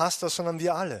nur der Pastor, sondern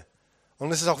wir alle.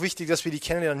 Und es ist auch wichtig, dass wir die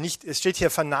kennenlernen. Es steht hier,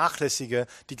 vernachlässige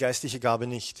die geistliche Gabe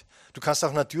nicht. Du kannst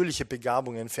auch natürliche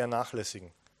Begabungen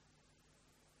vernachlässigen.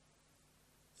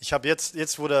 Ich habe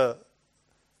jetzt, wo der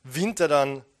Winter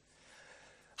dann,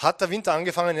 hat der Winter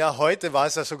angefangen, ja, heute war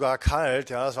es ja sogar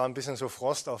kalt, ja, es war ein bisschen so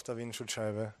Frost auf der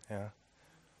Windschutzscheibe, ja.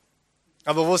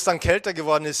 Aber wo es dann kälter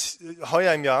geworden ist,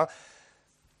 heuer im Jahr,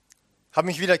 habe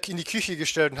mich wieder in die Küche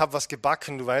gestellt und habe was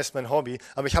gebacken, du weißt, mein Hobby,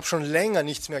 aber ich habe schon länger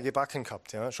nichts mehr gebacken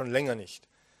gehabt, ja, schon länger nicht.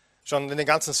 Schon den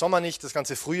ganzen Sommer nicht, das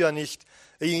ganze Frühjahr nicht,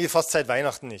 irgendwie fast seit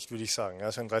Weihnachten nicht, würde ich sagen,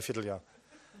 ja, so ein Dreivierteljahr.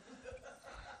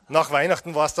 Nach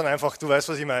Weihnachten war es dann einfach, du weißt,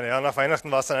 was ich meine, ja, nach Weihnachten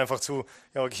war es dann einfach zu,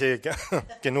 ja, okay,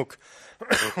 genug.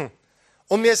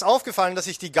 Und mir ist aufgefallen, dass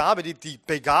ich die Gabe, die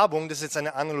Begabung, das ist jetzt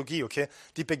eine Analogie, okay,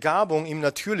 die Begabung im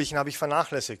Natürlichen habe ich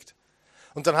vernachlässigt.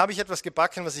 Und dann habe ich etwas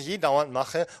gebacken, was ich dauernd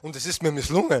mache, und es ist mir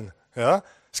misslungen, ja,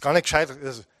 ist gar nicht gescheit,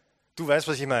 also, du weißt,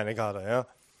 was ich meine gerade, ja.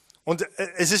 Und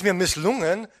es ist mir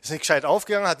misslungen, ist nicht gescheit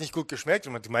aufgegangen, hat nicht gut geschmeckt,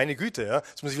 und meine Güte, ja,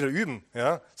 das muss ich wieder üben,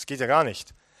 ja, das geht ja gar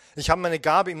nicht. Ich habe meine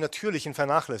Gabe im Natürlichen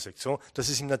vernachlässigt, so, das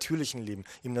ist im natürlichen Leben,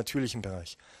 im natürlichen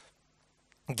Bereich.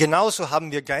 Genauso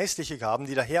haben wir geistliche Gaben,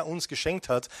 die der Herr uns geschenkt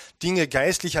hat, Dinge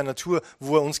geistlicher Natur,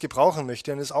 wo er uns gebrauchen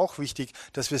möchte, und es ist auch wichtig,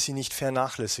 dass wir sie nicht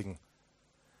vernachlässigen.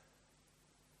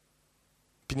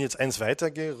 Bin ich jetzt eins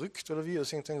weitergerückt, oder wie,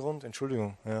 aus irgendeinem Grund?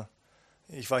 Entschuldigung, ja.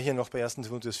 Ich war hier noch bei 1.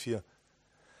 Timotheus 4.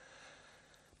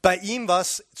 Bei ihm war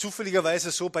es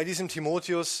zufälligerweise so, bei diesem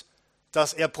Timotheus,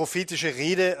 dass er prophetische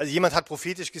Rede, also jemand hat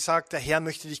prophetisch gesagt, der Herr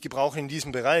möchte dich gebrauchen in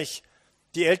diesem Bereich.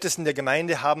 Die Ältesten der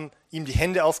Gemeinde haben ihm die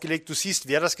Hände aufgelegt. Du siehst,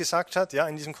 wer das gesagt hat, ja,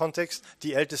 in diesem Kontext,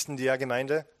 die Ältesten der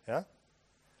Gemeinde. Ja.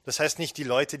 Das heißt nicht die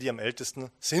Leute, die am ältesten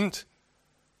sind,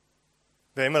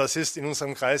 wer immer das ist in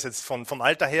unserem Kreis, jetzt vom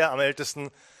Alter her am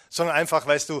ältesten, sondern einfach,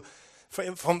 weißt du,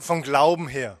 vom Glauben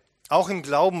her. Auch im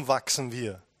Glauben wachsen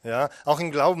wir. Ja, auch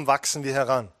im Glauben wachsen wir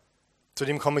heran. Zu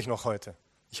dem komme ich noch heute.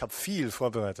 Ich habe viel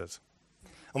vorbereitet.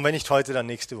 Und wenn nicht heute, dann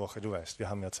nächste Woche. Du weißt, wir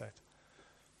haben ja Zeit.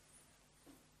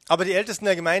 Aber die Ältesten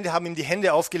der Gemeinde haben ihm die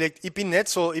Hände aufgelegt. Ich bin nicht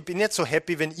so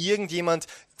happy, wenn irgendjemand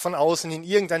von außen in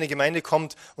irgendeine Gemeinde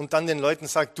kommt und dann den Leuten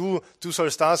sagt, du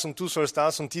sollst das und du sollst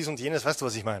das und dies und jenes. Weißt du,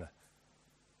 was ich meine?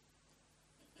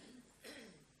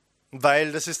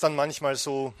 Weil das ist dann manchmal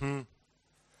so,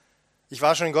 ich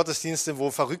war schon in Gottesdiensten,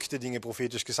 wo verrückte Dinge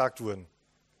prophetisch gesagt wurden.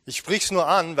 Ich spreche es nur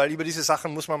an, weil über diese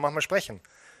Sachen muss man manchmal sprechen.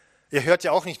 Ihr hört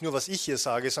ja auch nicht nur, was ich hier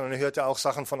sage, sondern ihr hört ja auch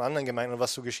Sachen von anderen Gemeinden und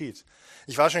was so geschieht.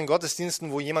 Ich war schon in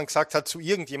Gottesdiensten, wo jemand gesagt hat zu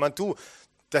irgendjemand,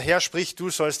 der Herr spricht, du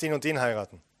sollst den und den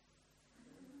heiraten.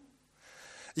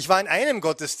 Ich war in einem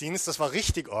Gottesdienst, das war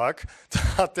richtig arg,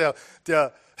 da hat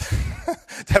der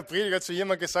Prediger zu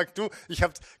jemandem gesagt,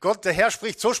 der Herr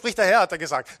spricht, so spricht der Herr, hat er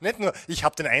gesagt. Nicht nur, ich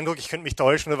habe den Eindruck, ich könnte mich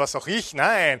täuschen oder was auch ich.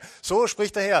 Nein, so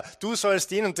spricht der Herr, du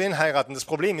sollst den und den heiraten. Das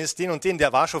Problem ist, den und den,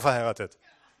 der war schon verheiratet.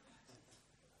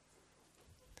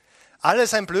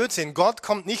 Alles ein Blödsinn. Gott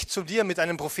kommt nicht zu dir mit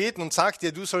einem Propheten und sagt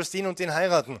dir, du sollst den und den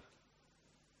heiraten.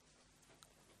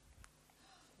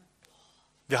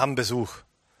 Wir haben Besuch.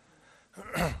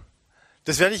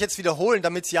 Das werde ich jetzt wiederholen,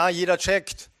 damit es ja jeder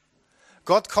checkt.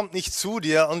 Gott kommt nicht zu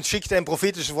dir und schickt dir ein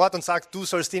prophetisches Wort und sagt, du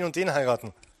sollst den und den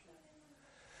heiraten.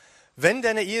 Wenn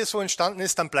deine Ehe so entstanden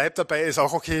ist, dann bleib dabei, ist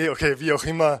auch okay, wie auch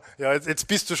immer. Ja, jetzt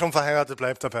bist du schon verheiratet,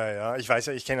 bleib dabei. Ja, ich weiß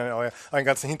ja, ich kenne euren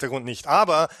ganzen Hintergrund nicht,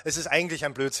 aber es ist eigentlich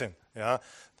ein Blödsinn. Ja,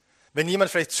 wenn jemand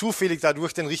vielleicht zufällig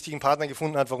dadurch den richtigen Partner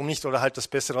gefunden hat, warum nicht, oder halt das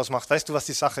Beste daraus macht. Weißt du, was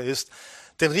die Sache ist?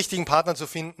 Den richtigen Partner zu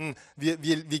finden, wir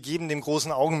geben dem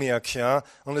großen Augenmerk, ja,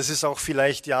 und es ist auch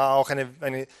vielleicht ja auch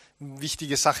eine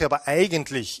wichtige Sache, aber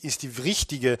eigentlich ist die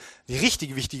richtige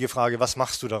wichtige Frage, was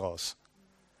machst du daraus?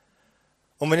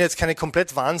 Und wenn du jetzt keine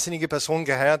komplett wahnsinnige Person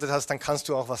geheiratet hast, dann kannst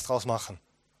du auch was draus machen.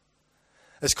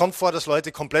 Es kommt vor, dass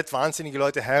komplett wahnsinnige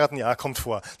Leute heiraten, ja, kommt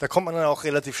vor. Da kommt man dann auch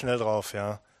relativ schnell drauf,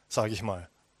 ja, sage ich mal.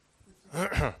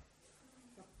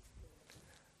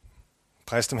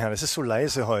 Preis dem Herrn, es ist so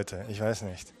leise heute, ich weiß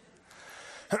nicht.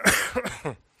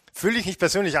 Fühle ich nicht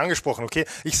persönlich angesprochen, okay?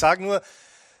 Ich sage nur,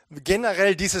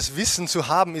 generell dieses Wissen zu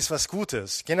haben, ist was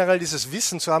Gutes. Generell dieses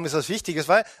Wissen zu haben, ist was Wichtiges,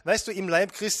 weil, weißt du, im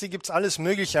Leib Christi gibt es alles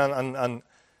Mögliche an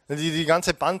die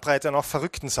ganze Bandbreite an auch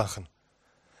verrückten Sachen.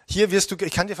 Hier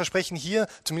ich kann dir versprechen, hier,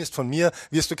 zumindest von mir,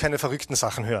 wirst du keine verrückten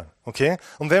Sachen hören, okay?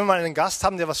 Und wenn wir mal einen Gast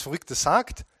haben, der was Verrücktes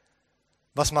sagt,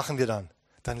 was machen wir dann?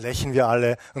 Dann lächeln wir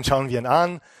alle und schauen wir ihn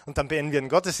an und dann beenden wir den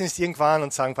Gottesdienst irgendwann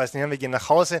und sagen, preis den Herrn, wir gehen nach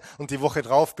Hause und die Woche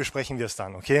drauf besprechen wir es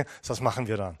dann, okay? Das machen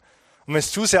wir dann. Und wenn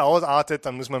es zu sehr ausartet,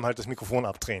 dann muss man halt das Mikrofon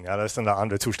abdrehen, ja, da ist dann der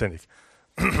andere zuständig.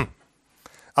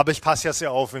 Aber ich passe ja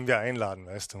sehr auf, wenn wir einladen,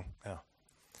 weißt du, ja.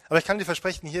 Aber ich kann dir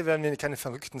versprechen, hier werden wir keine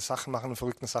verrückten Sachen machen und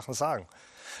verrückten Sachen sagen.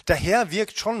 Der Herr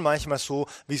wirkt schon manchmal so,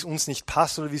 wie es uns nicht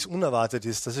passt oder wie es unerwartet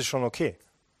ist, das ist schon okay.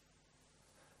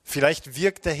 Vielleicht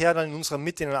wirkt der Herr dann in unserer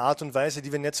Mitte in einer Art und Weise,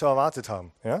 die wir nicht so erwartet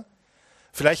haben. Ja?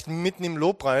 Vielleicht mitten im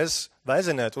Lobpreis, weiß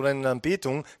ich nicht, oder in einer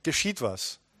Anbetung geschieht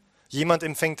was. Jemand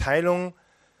empfängt Heilung,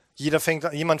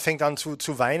 jemand fängt an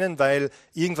zu weinen, weil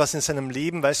irgendwas in seinem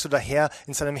Leben, weißt du, der Herr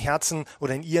in seinem Herzen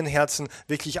oder in ihren Herzen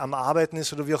wirklich am Arbeiten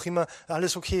ist oder wie auch immer.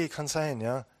 Alles okay, kann sein,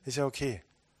 ja, ist ja okay.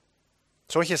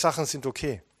 Solche Sachen sind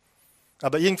okay.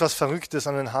 Aber irgendwas Verrücktes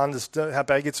an den Haaren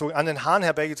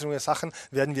herbeigezogene Sachen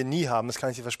werden wir nie haben. Das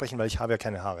kann ich dir versprechen, weil ich habe ja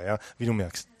keine Haare, ja, wie du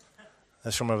merkst.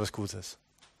 Das ist schon mal was Gutes.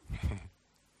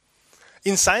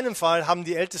 In seinem Fall haben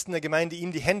die Ältesten der Gemeinde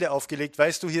ihm die Hände aufgelegt.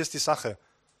 Weißt du, hier ist die Sache.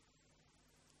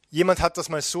 Jemand hat das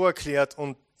mal so erklärt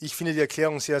und ich finde die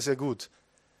Erklärung sehr, sehr gut.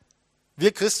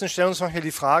 Wir Christen stellen uns manchmal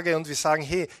die Frage und wir sagen,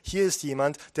 hey, hier ist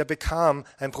jemand, der bekam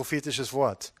ein prophetisches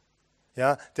Wort.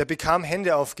 Ja, der bekam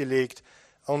Hände aufgelegt.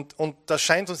 Und das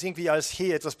scheint uns irgendwie als,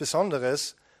 hey, etwas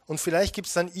Besonderes. Und vielleicht gibt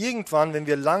es dann irgendwann, wenn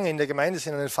wir lange in der Gemeinde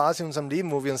sind, eine Phase in unserem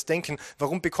Leben, wo wir uns denken,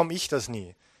 warum bekomme ich das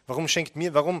nie?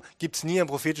 Warum gibt es nie ein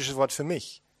prophetisches Wort für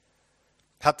mich?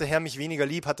 Hat der Herr mich weniger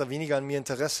lieb? Hat er weniger an mir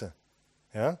Interesse?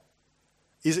 Ja?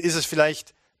 Ist es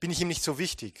vielleicht, bin ich ihm nicht so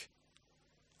wichtig?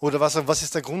 Oder was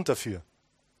ist der Grund dafür?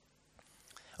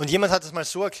 Und jemand hat es mal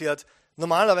so erklärt,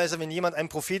 normalerweise, wenn jemand ein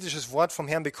prophetisches Wort vom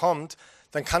Herrn bekommt,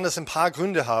 dann kann das ein paar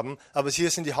Gründe haben, aber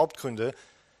hier sind die Hauptgründe.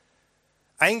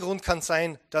 Ein Grund kann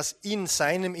sein, dass in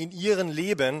ihrem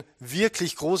Leben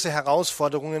wirklich große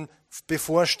Herausforderungen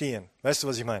bevorstehen. Weißt du,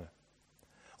 was ich meine?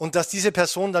 Und dass diese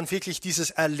Person dann wirklich dieses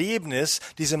Erlebnis,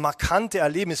 diese markante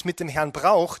Erlebnis mit dem Herrn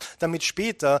braucht, damit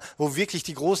später, wo wirklich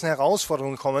die großen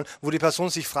Herausforderungen kommen, wo die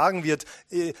Person sich fragen wird,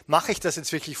 mache ich das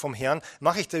jetzt wirklich vom Herrn?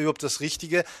 Mache ich da überhaupt das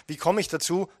Richtige? Wie komme ich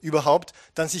dazu überhaupt?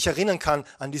 Dann sich erinnern kann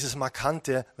an dieses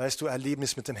markante, weißt du,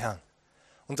 Erlebnis mit dem Herrn.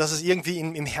 Und dass es irgendwie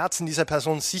im Herzen dieser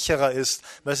Person sicherer ist,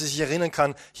 weil sie sich erinnern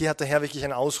kann, hier hat der Herr wirklich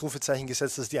ein Ausrufezeichen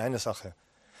gesetzt, das ist die eine Sache.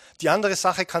 Die andere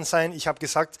Sache kann sein, ich habe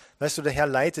gesagt, weißt du, der Herr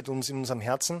leitet uns in unserem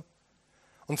Herzen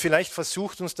und vielleicht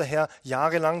versucht uns der Herr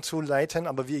jahrelang zu leiten,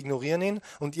 aber wir ignorieren ihn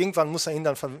und irgendwann muss er ihn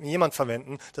dann jemand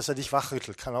verwenden, dass er dich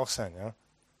wachrüttelt, kann auch sein. Ja?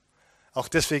 Auch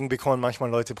deswegen bekommen manchmal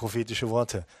Leute prophetische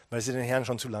Worte, weil sie den Herrn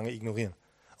schon zu lange ignorieren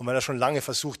und weil er schon lange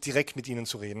versucht, direkt mit ihnen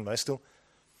zu reden, weißt du.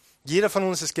 Jeder von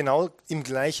uns ist genau im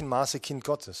gleichen Maße Kind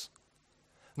Gottes.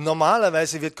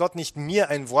 Normalerweise wird Gott nicht mir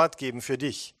ein Wort geben für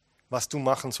dich, was du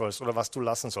machen sollst oder was du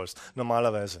lassen sollst,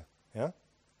 normalerweise. Ja?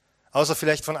 Außer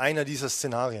vielleicht von einer dieser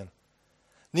Szenarien.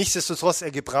 Nichtsdestotrotz, er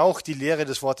gebraucht die Lehre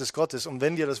des Wortes Gottes. Und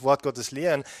wenn wir das Wort Gottes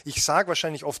lehren, ich sage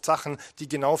wahrscheinlich oft Sachen, die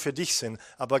genau für dich sind,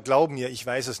 aber glaub mir, ich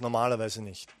weiß es normalerweise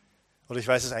nicht. Oder ich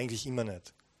weiß es eigentlich immer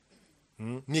nicht.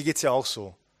 Mir geht es ja auch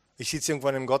so. Ich sitze irgendwo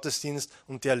in einem Gottesdienst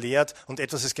und der lehrt und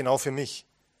etwas ist genau für mich.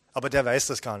 Aber der weiß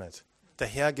das gar nicht. Der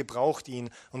Herr gebraucht ihn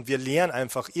und wir lehren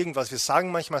einfach irgendwas. Wir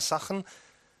sagen manchmal Sachen,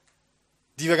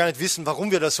 die wir gar nicht wissen,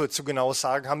 warum wir das so genau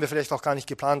sagen, haben wir vielleicht auch gar nicht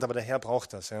geplant, aber der Herr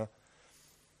braucht das. Ja.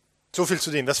 So viel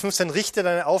zu dem. Vers 15, richte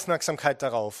deine Aufmerksamkeit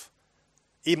darauf,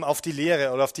 eben auf die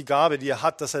Lehre oder auf die Gabe, die er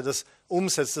hat, dass er das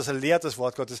umsetzt, dass er lehrt das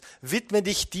Wort Gottes. Widme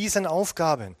dich diesen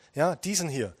Aufgaben, ja, diesen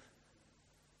hier.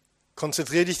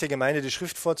 Konzentriere dich, der Gemeinde die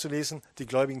Schrift vorzulesen, die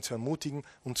Gläubigen zu ermutigen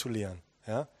und zu lehren.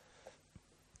 Ja.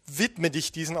 Widme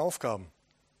dich diesen Aufgaben,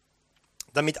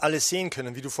 damit alle sehen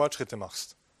können, wie du Fortschritte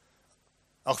machst.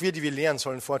 Auch wir, die wir lehren,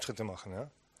 sollen Fortschritte machen. Ja?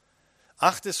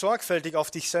 Achte sorgfältig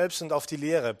auf dich selbst und auf die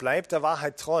Lehre. Bleib der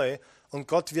Wahrheit treu und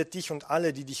Gott wird dich und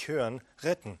alle, die dich hören,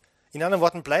 retten. In anderen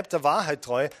Worten, bleib der Wahrheit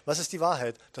treu. Was ist die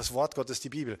Wahrheit? Das Wort Gottes, die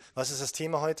Bibel. Was ist das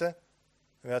Thema heute?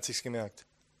 Wer hat sich's gemerkt?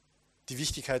 Die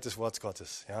Wichtigkeit des Wortes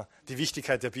Gottes. Ja? Die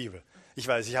Wichtigkeit der Bibel. Ich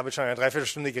weiß, ich habe jetzt schon eine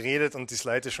Dreiviertelstunde geredet und die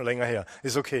Slide ist schon länger her.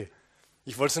 Ist okay.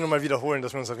 Ich wollte es nur mal wiederholen,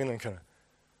 dass wir uns erinnern können.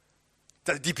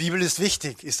 Die Bibel ist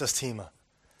wichtig, ist das Thema.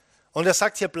 Und er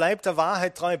sagt hier, bleib der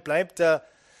Wahrheit treu, bleib der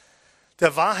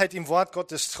Wahrheit im Wort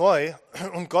Gottes treu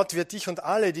und Gott wird dich und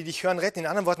alle, die dich hören, retten. In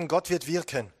anderen Worten, Gott wird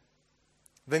wirken.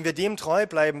 Wenn wir dem treu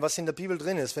bleiben, was in der Bibel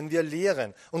drin ist, wenn wir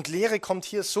lehren. Und Lehre kommt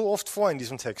hier so oft vor in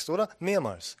diesem Text, oder?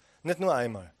 Mehrmals, nicht nur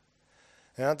einmal.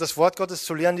 Ja, das Wort Gottes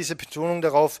zu lehren, diese Betonung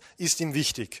darauf, ist ihm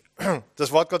wichtig.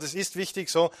 Das Wort Gottes ist wichtig,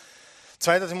 so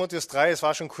 2. Timotheus 3, es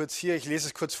war schon kurz hier, ich lese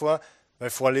es kurz vor, weil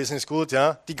Vorlesen ist gut.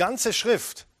 Ja. Die ganze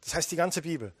Schrift, das heißt die ganze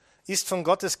Bibel, ist von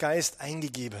Gottes Geist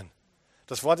eingegeben.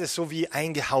 Das Wort ist so wie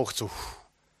eingehaucht, so.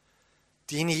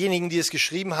 Diejenigen, die es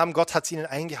geschrieben haben, Gott hat es ihnen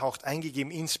eingehaucht,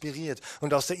 eingegeben, inspiriert.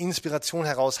 Und aus der Inspiration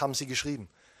heraus haben sie geschrieben.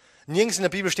 Nirgends in der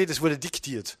Bibel steht, es wurde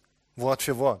diktiert, Wort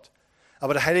für Wort.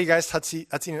 Aber der Heilige Geist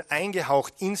hat ihnen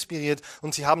eingehaucht, inspiriert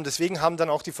und deswegen haben dann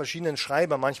auch die verschiedenen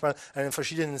Schreiber manchmal einen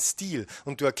verschiedenen Stil.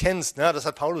 Und du erkennst, das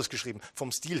hat Paulus geschrieben,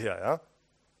 vom Stil her. Ja?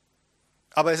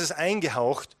 Aber es ist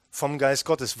eingehaucht vom Geist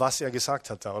Gottes, was er gesagt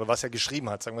hat da oder was er geschrieben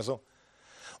hat, sagen wir so.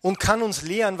 Und kann uns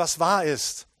lehren, was wahr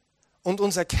ist und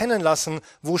uns erkennen lassen,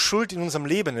 wo Schuld in unserem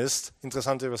Leben ist.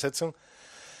 Interessante Übersetzung.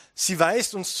 Sie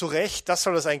weist uns zurecht, das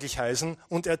soll das eigentlich heißen,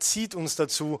 und erzieht uns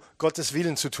dazu, Gottes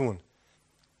Willen zu tun.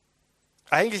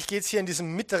 Eigentlich geht es hier in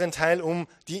diesem mittleren Teil um,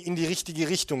 die in die richtige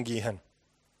Richtung gehen.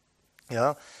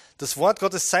 Ja, das Wort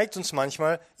Gottes zeigt uns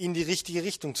manchmal, in die richtige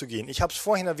Richtung zu gehen. Ich habe es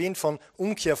vorhin erwähnt von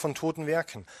Umkehr von toten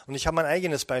Werken. Und ich habe mein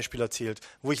eigenes Beispiel erzählt,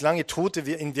 wo ich lange in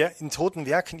toten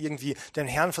Werken irgendwie den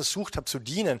Herrn versucht habe zu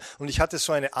dienen. Und ich hatte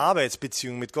so eine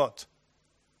Arbeitsbeziehung mit Gott.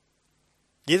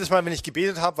 Jedes Mal, wenn ich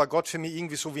gebetet habe, war Gott für mich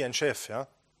irgendwie so wie ein Chef. Ja?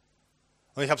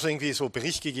 Und ich habe so irgendwie so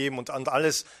Bericht gegeben und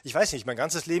alles. Ich weiß nicht, mein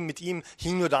ganzes Leben mit ihm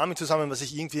hing nur damit zusammen, was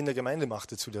ich irgendwie in der Gemeinde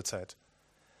machte zu der Zeit.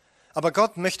 Aber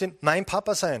Gott möchte mein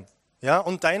Papa sein. Ja,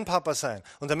 und dein Papa sein.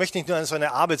 Und er möchte nicht nur so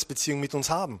eine Arbeitsbeziehung mit uns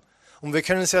haben. Und wir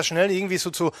können sehr schnell irgendwie so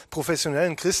zu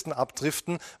professionellen Christen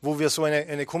abdriften, wo wir so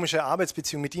eine komische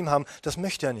Arbeitsbeziehung mit ihm haben. Das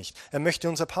möchte er nicht. Er möchte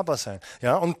unser Papa sein.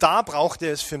 Ja, und da braucht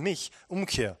er es für mich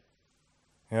Umkehr.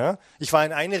 Ja, ich war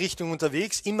in eine Richtung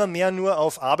unterwegs, immer mehr nur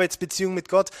auf Arbeitsbeziehung mit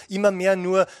Gott, immer mehr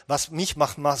nur, was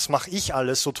mache ich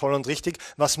alles so toll und richtig,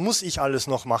 was muss ich alles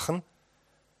noch machen?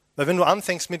 Weil wenn du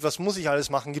anfängst mit, was muss ich alles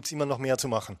machen, gibt es immer noch mehr zu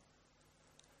machen.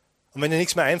 Und wenn dir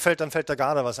nichts mehr einfällt, dann fällt der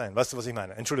Garda was ein. Weißt du, was ich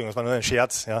meine? Entschuldigung, das war nur ein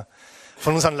Scherz. Ja.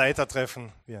 Von unseren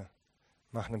Leitertreffen. Wir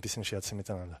machen ein bisschen Scherze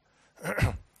miteinander.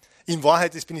 In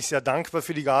Wahrheit bin ich sehr dankbar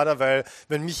für die Garda, weil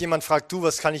wenn mich jemand fragt, du,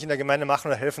 was kann ich in der Gemeinde machen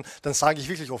oder helfen, dann sage ich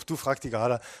wirklich oft, du, frag die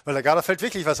Garda. Weil der Garda fällt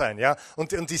wirklich was ein. Ja.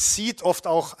 Und die sieht oft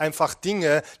auch einfach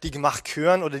Dinge, die gemacht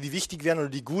gehören oder die wichtig werden oder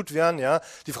die gut werden. Ja.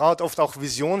 Die Frau hat oft auch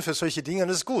Vision für solche Dinge und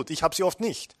das ist gut. Ich habe sie oft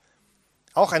nicht.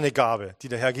 Auch eine Gabe, die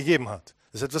der Herr gegeben hat.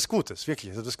 Das ist etwas Gutes,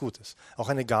 wirklich, das ist etwas Gutes. Auch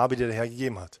eine Gabe, die der Herr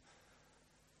gegeben hat.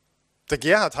 Der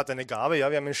Gerhard hat eine Gabe,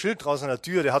 ja, wir haben ein Schild draußen an der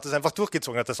Tür, der hat das einfach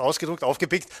durchgezogen, hat das ausgedruckt,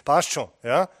 aufgepickt, passt schon.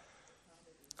 Ja.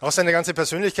 Auch seine ganze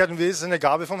Persönlichkeit und Wesen ist eine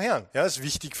Gabe vom Herrn. Ja, ist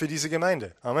wichtig für diese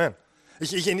Gemeinde. Amen.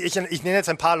 Ich nenne jetzt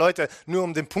ein paar Leute, nur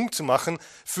um den Punkt zu machen,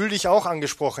 fühl dich auch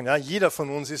angesprochen. Ja. Jeder von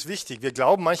uns ist wichtig. Wir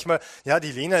glauben manchmal, ja,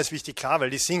 die Lena ist wichtig, klar, weil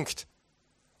die singt.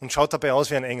 Und schaut dabei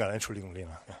aus wie ein Engel. Entschuldigung,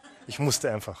 Lena. Ja. Ich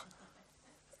musste einfach.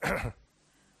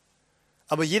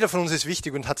 Aber jeder von uns ist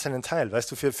wichtig und hat seinen Teil,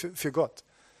 weißt du, für Gott.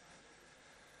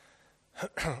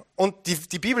 Und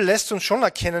die Bibel lässt uns schon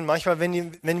erkennen, manchmal, wenn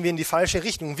wir in die falsche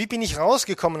Richtung. Wie bin ich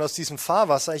rausgekommen aus diesem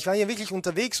Fahrwasser? Ich war ja wirklich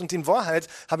unterwegs und in Wahrheit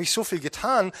habe ich so viel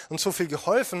getan und so viel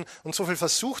geholfen und so viel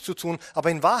versucht zu tun, aber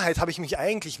in Wahrheit habe ich mich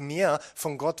eigentlich mehr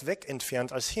von Gott weg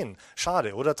entfernt als hin.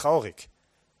 Schade oder traurig.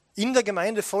 In der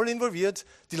Gemeinde voll involviert.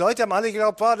 Die Leute haben alle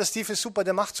geglaubt, wow, der Steve ist super,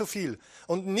 der macht so viel.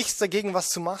 Und nichts dagegen, was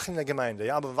zu machen in der Gemeinde.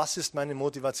 Ja, aber was ist meine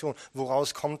Motivation?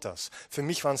 Woraus kommt das? Für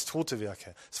mich waren es tote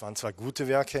Werke. Es waren zwar gute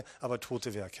Werke, aber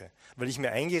tote Werke. Weil ich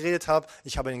mir eingeredet habe,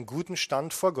 ich habe einen guten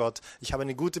Stand vor Gott, ich habe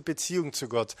eine gute Beziehung zu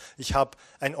Gott, ich habe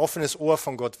ein offenes Ohr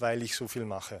von Gott, weil ich so viel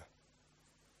mache.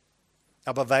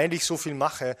 Aber weil ich so viel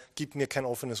mache, gibt mir kein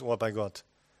offenes Ohr bei Gott.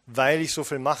 Weil ich so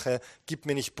viel mache, gibt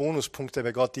mir nicht Bonuspunkte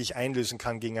bei Gott, die ich einlösen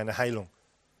kann gegen eine Heilung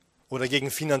oder gegen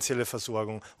finanzielle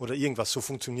Versorgung oder irgendwas. So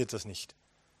funktioniert das nicht.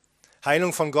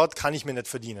 Heilung von Gott kann ich mir nicht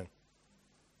verdienen.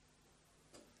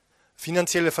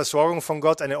 Finanzielle Versorgung von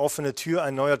Gott, eine offene Tür,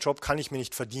 ein neuer Job kann ich mir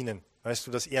nicht verdienen. Weißt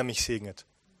du, dass er mich segnet.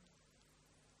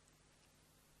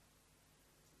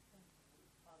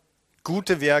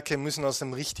 Gute Werke müssen aus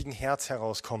dem richtigen Herz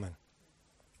herauskommen.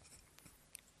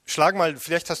 Schlag mal,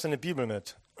 vielleicht hast du eine Bibel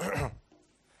mit.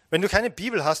 Wenn du keine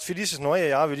Bibel hast für dieses neue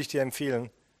Jahr, würde ich dir empfehlen,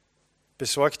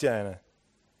 besorg dir eine.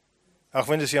 Auch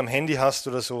wenn du sie am Handy hast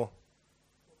oder so.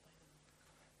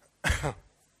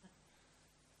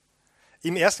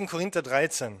 Im 1. Korinther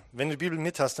 13, wenn du die Bibel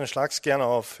mit hast, dann schlag es gerne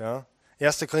auf. Ja?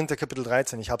 1. Korinther Kapitel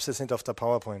 13, ich habe es jetzt nicht auf der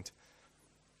PowerPoint.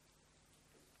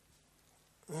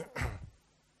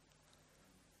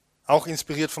 Auch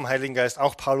inspiriert vom Heiligen Geist,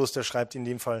 auch Paulus, der schreibt in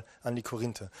dem Fall an die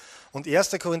Korinther. Und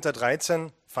 1. Korinther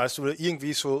 13, falls du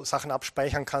irgendwie so Sachen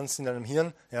abspeichern kannst in deinem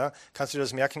Hirn, ja, kannst du dir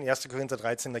das merken, 1. Korinther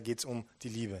 13, da geht es um die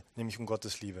Liebe, nämlich um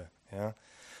Gottes Liebe. Ja.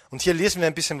 Und hier lesen wir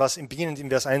ein bisschen was, beginnend in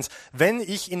Vers 1. Wenn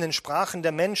ich in den Sprachen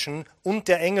der Menschen und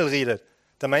der Engel rede,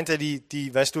 da meint er die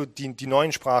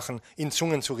neuen Sprachen, in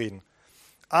Zungen zu reden.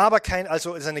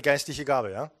 Also ist eine geistliche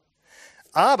Gabe, ja.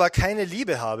 Aber keine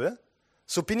Liebe habe,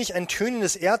 so bin ich ein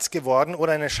tönendes Erz geworden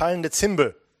oder eine schallende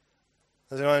Zimbel.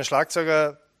 Also wenn ein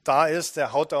Schlagzeuger da ist,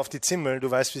 der haut da auf die Zimbel, du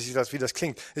weißt, wie das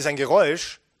klingt. Das ist ein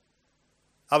Geräusch,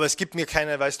 aber es gibt mir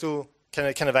keine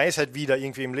Weisheit wieder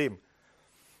irgendwie im Leben.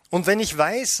 Und wenn ich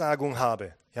Weissagung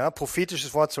habe, ja,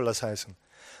 prophetisches Wort soll das heißen,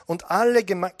 und alle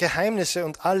Geheimnisse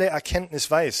und alle Erkenntnis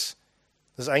weiß,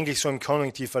 das ist eigentlich so im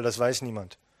Konjunktiv, weil das weiß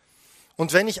niemand.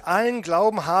 Und wenn ich allen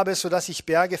Glauben habe, sodass ich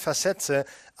Berge versetze,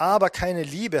 aber keine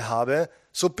Liebe habe,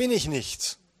 so bin ich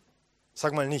nichts.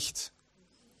 Sag mal nichts.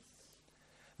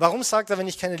 Warum sagt er, wenn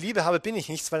ich keine Liebe habe, bin ich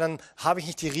nichts? Weil dann habe ich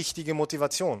nicht die richtige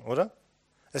Motivation, oder?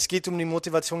 Es geht um die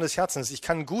Motivation des Herzens.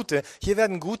 Hier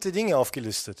werden gute Dinge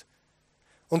aufgelistet.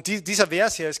 Und dieser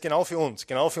Vers hier ist genau für uns,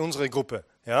 genau für unsere Gruppe.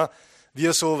 Ja?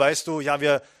 Wir so, weißt du, ja,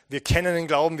 wir kennen den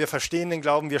Glauben, wir verstehen den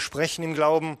Glauben, wir sprechen im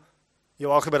Glauben. Ja,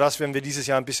 auch über das werden wir dieses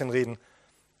Jahr ein bisschen reden.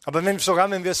 Aber sogar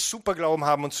wenn wir super Glauben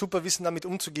haben und super wissen, damit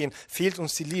umzugehen, fehlt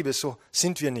uns die Liebe, so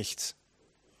sind wir nichts.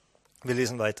 Wir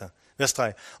lesen weiter. Vers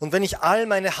 3. Und wenn ich all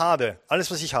meine habe,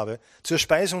 alles was ich habe, zur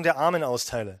Speisung der Armen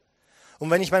austeile, und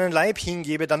wenn ich meinen Leib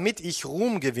hingebe, damit ich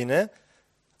Ruhm gewinne,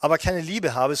 aber keine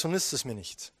Liebe habe, so nützt es mir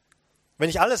nichts. Wenn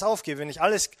ich alles aufgebe, wenn ich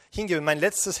alles hingebe, mein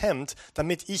letztes Hemd,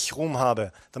 damit ich Ruhm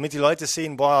habe, damit die Leute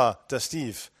sehen, boah, der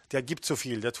Steve, der gibt so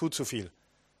viel, der tut so viel.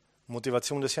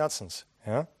 Motivation des Herzens.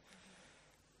 Ja?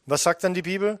 Was sagt dann die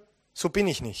Bibel? So bin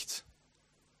ich nichts.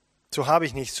 So habe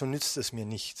ich nichts, so nützt es mir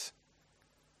nichts.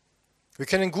 Wir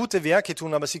können gute Werke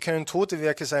tun, aber sie können tote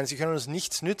Werke sein. Sie können uns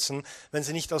nichts nützen, wenn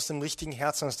sie nicht aus dem richtigen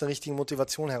Herzen, aus der richtigen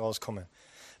Motivation herauskommen.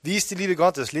 Wie ist die Liebe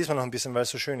Gottes? Lesen wir noch ein bisschen, weil es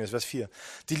so schön ist. Vers 4.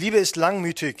 Die Liebe ist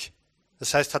langmütig.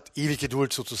 Das heißt, hat ewig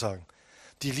Geduld sozusagen.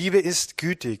 Die Liebe ist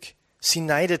gütig. Sie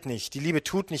neidet nicht. Die Liebe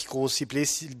tut nicht groß. Sie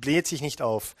bläht sich nicht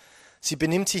auf. Sie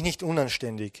benimmt sich nicht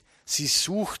unanständig. Sie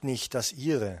sucht nicht das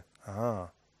Ihre.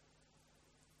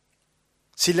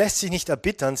 Sie lässt sich nicht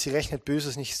erbittern. Sie rechnet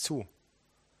Böses nicht zu.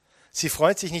 Sie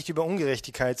freut sich nicht über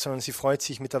Ungerechtigkeit, sondern sie freut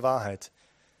sich mit der Wahrheit.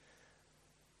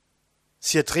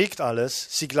 Sie erträgt alles.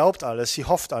 Sie glaubt alles. Sie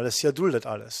hofft alles. Sie erduldet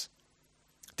alles.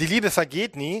 Die Liebe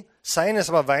vergeht nie, seien es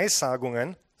aber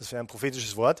Weissagungen, das wäre ein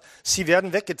prophetisches Wort, sie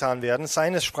werden weggetan werden,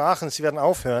 seien es Sprachen, sie werden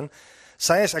aufhören,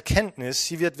 sei es Erkenntnis,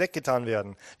 sie wird weggetan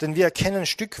werden. Denn wir erkennen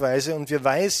stückweise und wir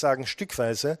weissagen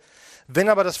stückweise. Wenn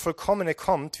aber das Vollkommene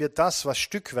kommt, wird das, was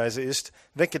stückweise ist,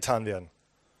 weggetan werden.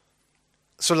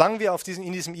 Solange wir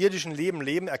in diesem irdischen Leben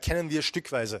leben, erkennen wir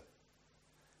stückweise.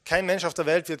 Kein Mensch auf der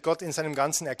Welt wird Gott in seinem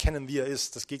Ganzen erkennen, wie er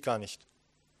ist. Das geht gar nicht.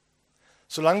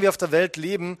 Solange wir auf der Welt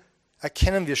leben,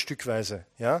 erkennen wir stückweise.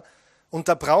 Ja? Und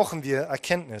da brauchen wir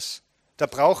Erkenntnis. Da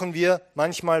brauchen wir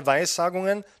manchmal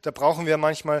Weissagungen, da brauchen wir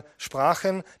manchmal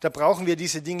Sprachen, da brauchen wir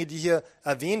diese Dinge, die hier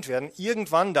erwähnt werden.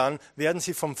 Irgendwann dann werden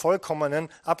sie vom Vollkommenen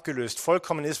abgelöst.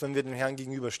 Vollkommen ist, wenn wir dem Herrn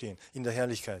gegenüberstehen, in der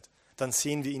Herrlichkeit. Dann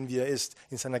sehen wir ihn, wie er ist,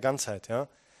 in seiner Ganzheit. Ja?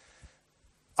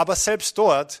 Aber selbst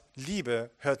dort,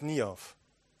 Liebe hört nie auf.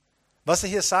 Was er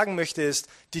hier sagen möchte ist,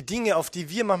 die Dinge, auf die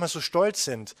wir manchmal so stolz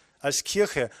sind, als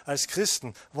Kirche, als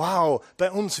Christen, wow, bei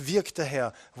uns wirkt der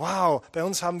Herr, wow, bei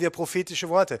uns haben wir prophetische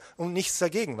Worte und nichts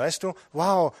dagegen, weißt du,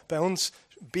 wow, bei uns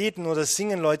beten oder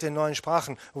singen Leute in neuen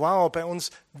Sprachen, wow, bei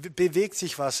uns bewegt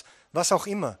sich was auch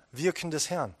immer, Wirken des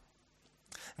Herrn.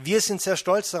 Wir sind sehr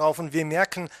stolz darauf und wir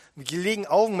legen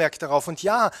Augenmerk darauf. Und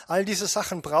ja, all diese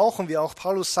Sachen brauchen wir auch.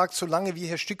 Paulus sagt, solange wir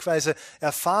hier stückweise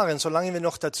erfahren, solange wir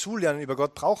noch dazulernen über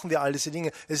Gott, brauchen wir all diese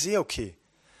Dinge. Ist okay.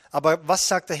 Aber was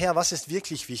sagt der Herr? Was ist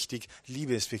wirklich wichtig?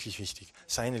 Liebe ist wirklich wichtig.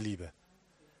 Seine Liebe.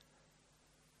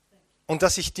 Und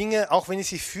dass ich Dinge, auch wenn ich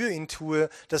sie für ihn tue,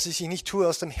 dass ich sie nicht tue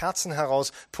aus dem Herzen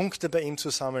heraus, Punkte bei ihm zu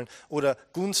sammeln oder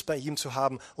Gunst bei ihm zu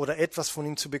haben oder etwas von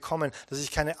ihm zu bekommen, dass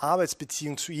ich keine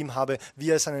Arbeitsbeziehung zu ihm habe, wie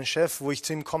er ist einen Chef, wo ich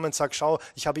zu ihm komme und sage, schau,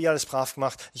 ich habe alles brav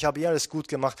gemacht, ich habe alles gut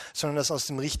gemacht, sondern dass aus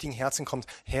dem richtigen Herzen kommt,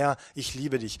 Herr, ich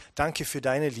liebe dich, danke für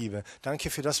deine Liebe, danke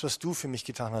für das, was du für mich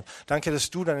getan hast, danke, dass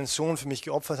du deinen Sohn für mich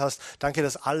geopfert hast, danke,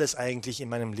 dass alles eigentlich in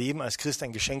meinem Leben als Christ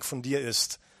ein Geschenk von dir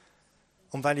ist.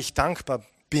 Und weil ich dankbar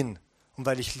bin, und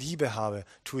weil ich Liebe habe,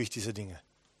 tue ich diese Dinge.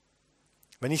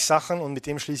 Wenn ich Sachen, und mit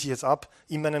dem schließe ich jetzt ab,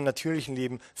 in meinem natürlichen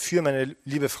Leben für meine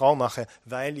liebe Frau mache,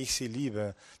 weil ich sie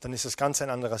liebe, dann ist das ganz ein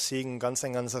anderer Segen, ganz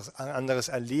ein anderes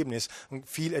Erlebnis und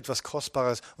viel etwas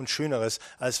Kostbares und Schöneres,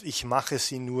 als ich mache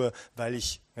sie nur, weil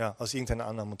ich, aus irgendeiner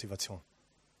anderen Motivation.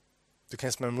 Du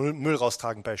kennst mein Müll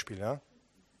raustragen Beispiel, ja?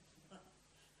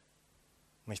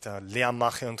 Wenn ich da Lärm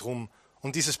mache und rum.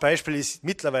 Und dieses Beispiel ist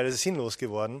mittlerweile sinnlos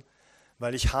geworden,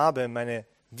 weil ich habe meine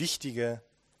wichtige,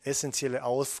 essentielle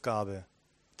Aufgabe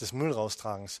des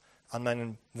Müllraustragens an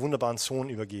meinen wunderbaren Sohn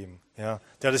übergeben, ja,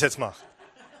 der das jetzt macht.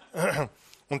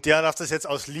 Und der darf das jetzt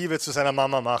aus Liebe zu seiner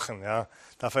Mama machen, ja,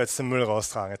 darf er jetzt den Müll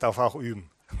raustragen, er darf auch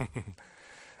üben.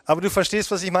 Aber du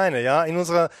verstehst, was ich meine, ja, in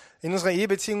unserer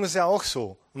Ehebeziehung ist es ja auch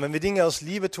so. Und wenn wir Dinge aus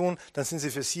Liebe tun, dann sind sie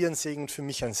für sie ein Segen und für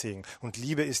mich ein Segen. Und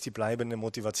Liebe ist die bleibende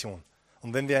Motivation.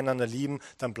 Und wenn wir einander lieben,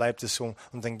 dann bleibt es so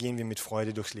und dann gehen wir mit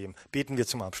Freude durchs Leben. Beten wir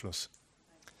zum Abschluss.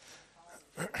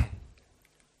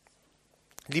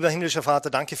 Lieber himmlischer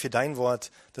Vater, danke für dein Wort,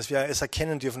 dass wir es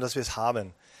erkennen dürfen, dass wir es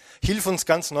haben. Hilf uns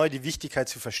ganz neu, die Wichtigkeit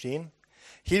zu verstehen.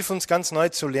 Hilf uns ganz neu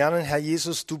zu lernen, Herr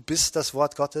Jesus, du bist das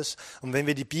Wort Gottes. Und wenn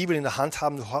wir die Bibel in der Hand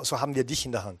haben, so haben wir dich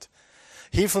in der Hand.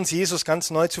 Hilf uns, Jesus,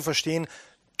 ganz neu zu verstehen,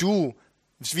 du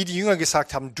wie die Jünger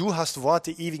gesagt haben, du hast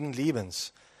Worte ewigen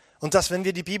Lebens. Und dass, wenn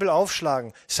wir die Bibel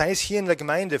aufschlagen, sei es hier in der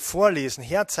Gemeinde, vorlesen,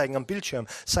 herzeigen am Bildschirm,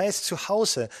 sei es zu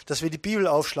Hause, dass wir die Bibel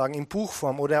aufschlagen in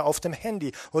Buchform oder auf dem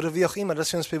Handy oder wie auch immer,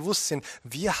 dass wir uns bewusst sind,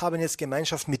 wir haben jetzt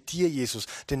Gemeinschaft mit dir, Jesus,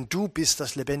 denn du bist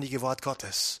das lebendige Wort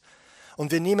Gottes.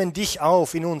 Und wir nehmen dich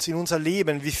auf in uns, in unser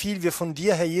Leben. Wie viel wir von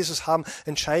dir, Herr Jesus, haben,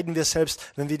 entscheiden wir selbst,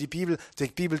 wenn wir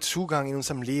den Bibelzugang in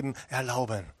unserem Leben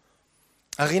erlauben.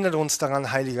 Erinnere uns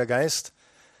daran, Heiliger Geist,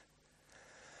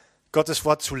 Gottes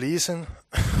Wort zu lesen,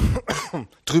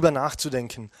 drüber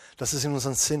nachzudenken, dass es in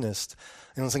unserem Sinn ist,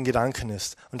 in unseren Gedanken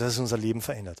ist und dass es unser Leben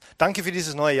verändert. Danke für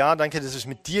dieses neue Jahr, danke, dass wir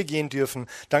mit dir gehen dürfen,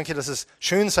 danke, dass es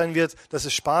schön sein wird, dass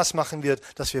es Spaß machen wird,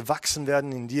 dass wir wachsen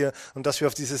werden in dir und dass wir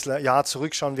auf dieses Jahr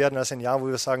zurückschauen werden als ein Jahr, wo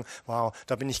wir sagen, wow,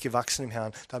 da bin ich gewachsen im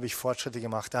Herrn, da habe ich Fortschritte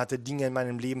gemacht, da hat er Dinge in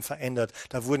meinem Leben verändert,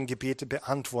 da wurden Gebete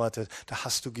beantwortet, da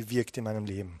hast du gewirkt in meinem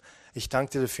Leben. Ich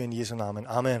danke dir dafür in Jesu Namen.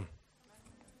 Amen.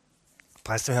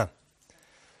 Preis dem Herrn.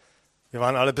 Wir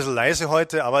waren alle ein bisschen leise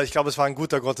heute, aber ich glaube, es war ein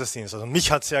guter Gottesdienst. Also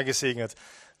mich hat es sehr gesegnet,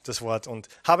 das Wort. Und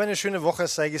habe eine schöne Woche,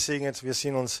 sei gesegnet. Wir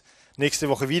sehen uns nächste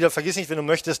Woche wieder. Vergiss nicht, wenn du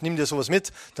möchtest, nimm dir sowas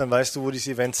mit. Dann weißt du, wo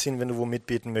diese Events sind, wenn du wo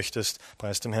mitbeten möchtest.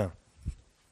 Preis dem Herrn.